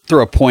want to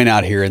throw a point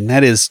out here, and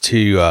that is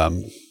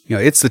to,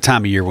 it's the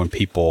time of year when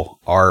people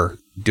are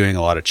doing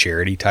a lot of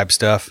charity type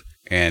stuff.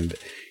 And,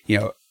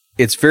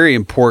 it's very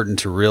important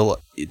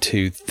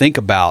to think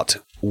about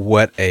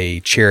what a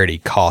charity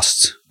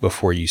costs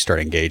before you start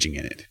engaging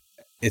in it.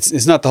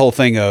 It's not the whole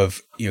thing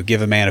of,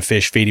 give a man a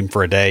fish, feed him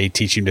for a day,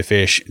 teach him to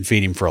fish, and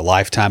feed him for a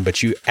lifetime,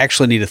 but you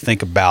actually need to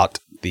think about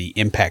the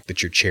impact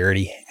that your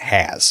charity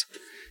has.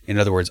 In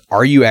other words,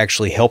 are you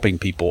actually helping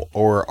people,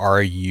 or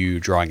are you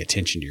drawing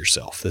attention to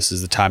yourself? This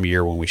is the time of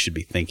year when we should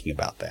be thinking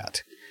about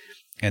that.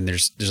 And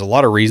there's a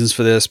lot of reasons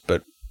for this,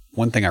 but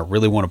one thing I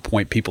really want to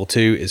point people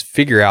to is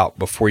figure out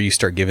before you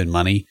start giving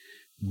money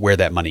where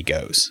that money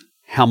goes.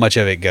 How much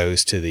of it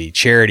goes to the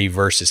charity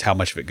versus how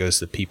much of it goes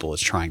to the people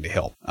it's trying to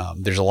help.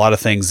 There's a lot of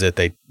things that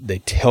they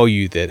tell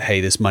you that,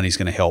 hey, this money's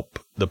going to help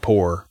the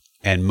poor,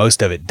 and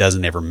most of it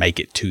doesn't ever make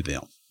it to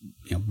them.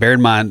 Bear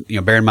in mind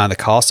the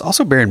cost.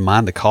 Also bear in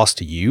mind the cost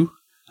to you.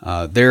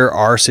 There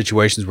are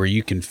situations where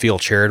you can feel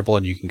charitable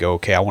and you can go,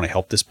 okay, I want to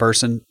help this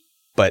person,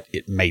 but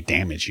it may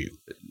damage you.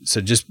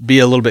 So just be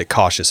a little bit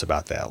cautious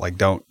about that. Like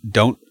don't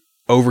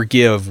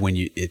overgive when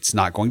it's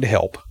not going to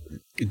help.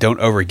 Don't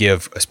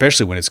overgive,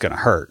 especially when it's going to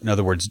hurt. In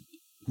other words,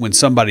 when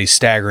somebody's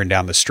staggering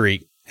down the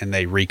street and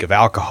they reek of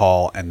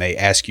alcohol and they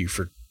ask you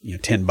for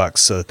 $10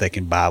 so that they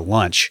can buy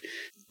lunch,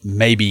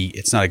 maybe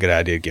it's not a good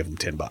idea to give them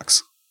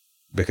 $10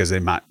 because they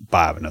might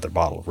buy another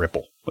bottle of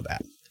Ripple with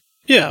that.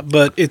 Yeah,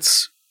 but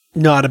it's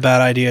not a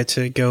bad idea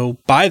to go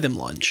buy them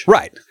lunch.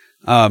 Right.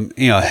 And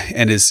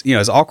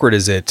as awkward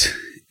as it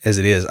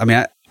is, I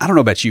mean, I don't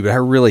know about you, but I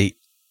really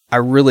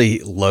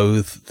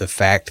loathe the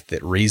fact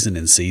that reason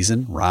and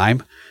season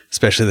rhyme,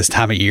 especially this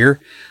time of year.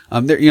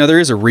 There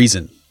is a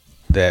reason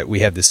that we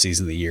have this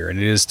season of the year, and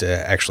it is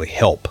to actually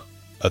help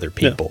other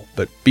people. Yeah.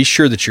 But be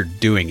sure that you're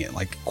doing it,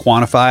 like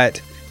quantify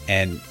it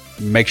and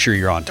make sure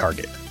you're on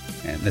target.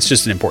 And that's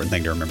just an important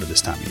thing to remember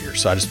this time of year.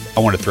 So I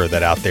want to throw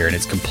that out there, and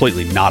it's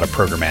completely not a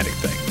programmatic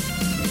thing.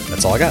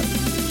 That's all I got.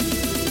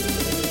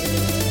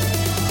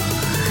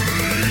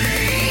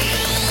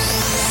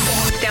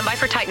 Stand by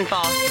for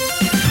Titanfall.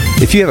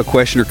 If you have a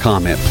question or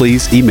comment,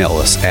 please email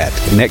us at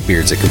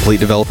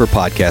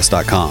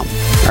neckbeards@CompleteDeveloperPodcast.com.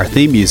 Our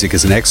theme music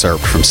is an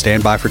excerpt from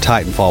Stand By for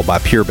Titanfall by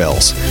Pure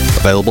Bells,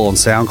 available on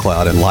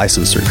SoundCloud and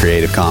licensed through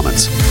Creative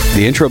Commons.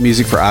 The intro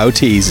music for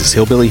IoTease is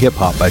Hillbilly Hip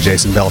Hop by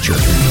Jason Belcher.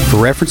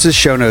 For references,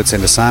 show notes,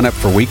 and to sign up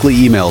for weekly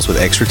emails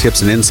with extra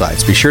tips and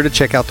insights, be sure to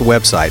check out the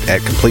website at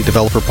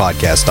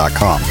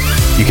CompleteDeveloperPodcast.com.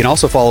 You can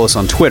also follow us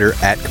on Twitter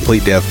at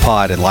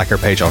CompleteDevPod and like our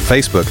page on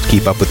Facebook to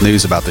keep up with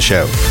news about the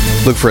show.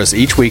 Look for us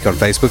each week on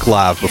Facebook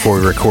Live before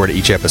we record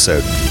each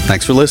episode.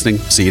 Thanks for listening.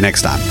 See you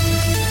next time.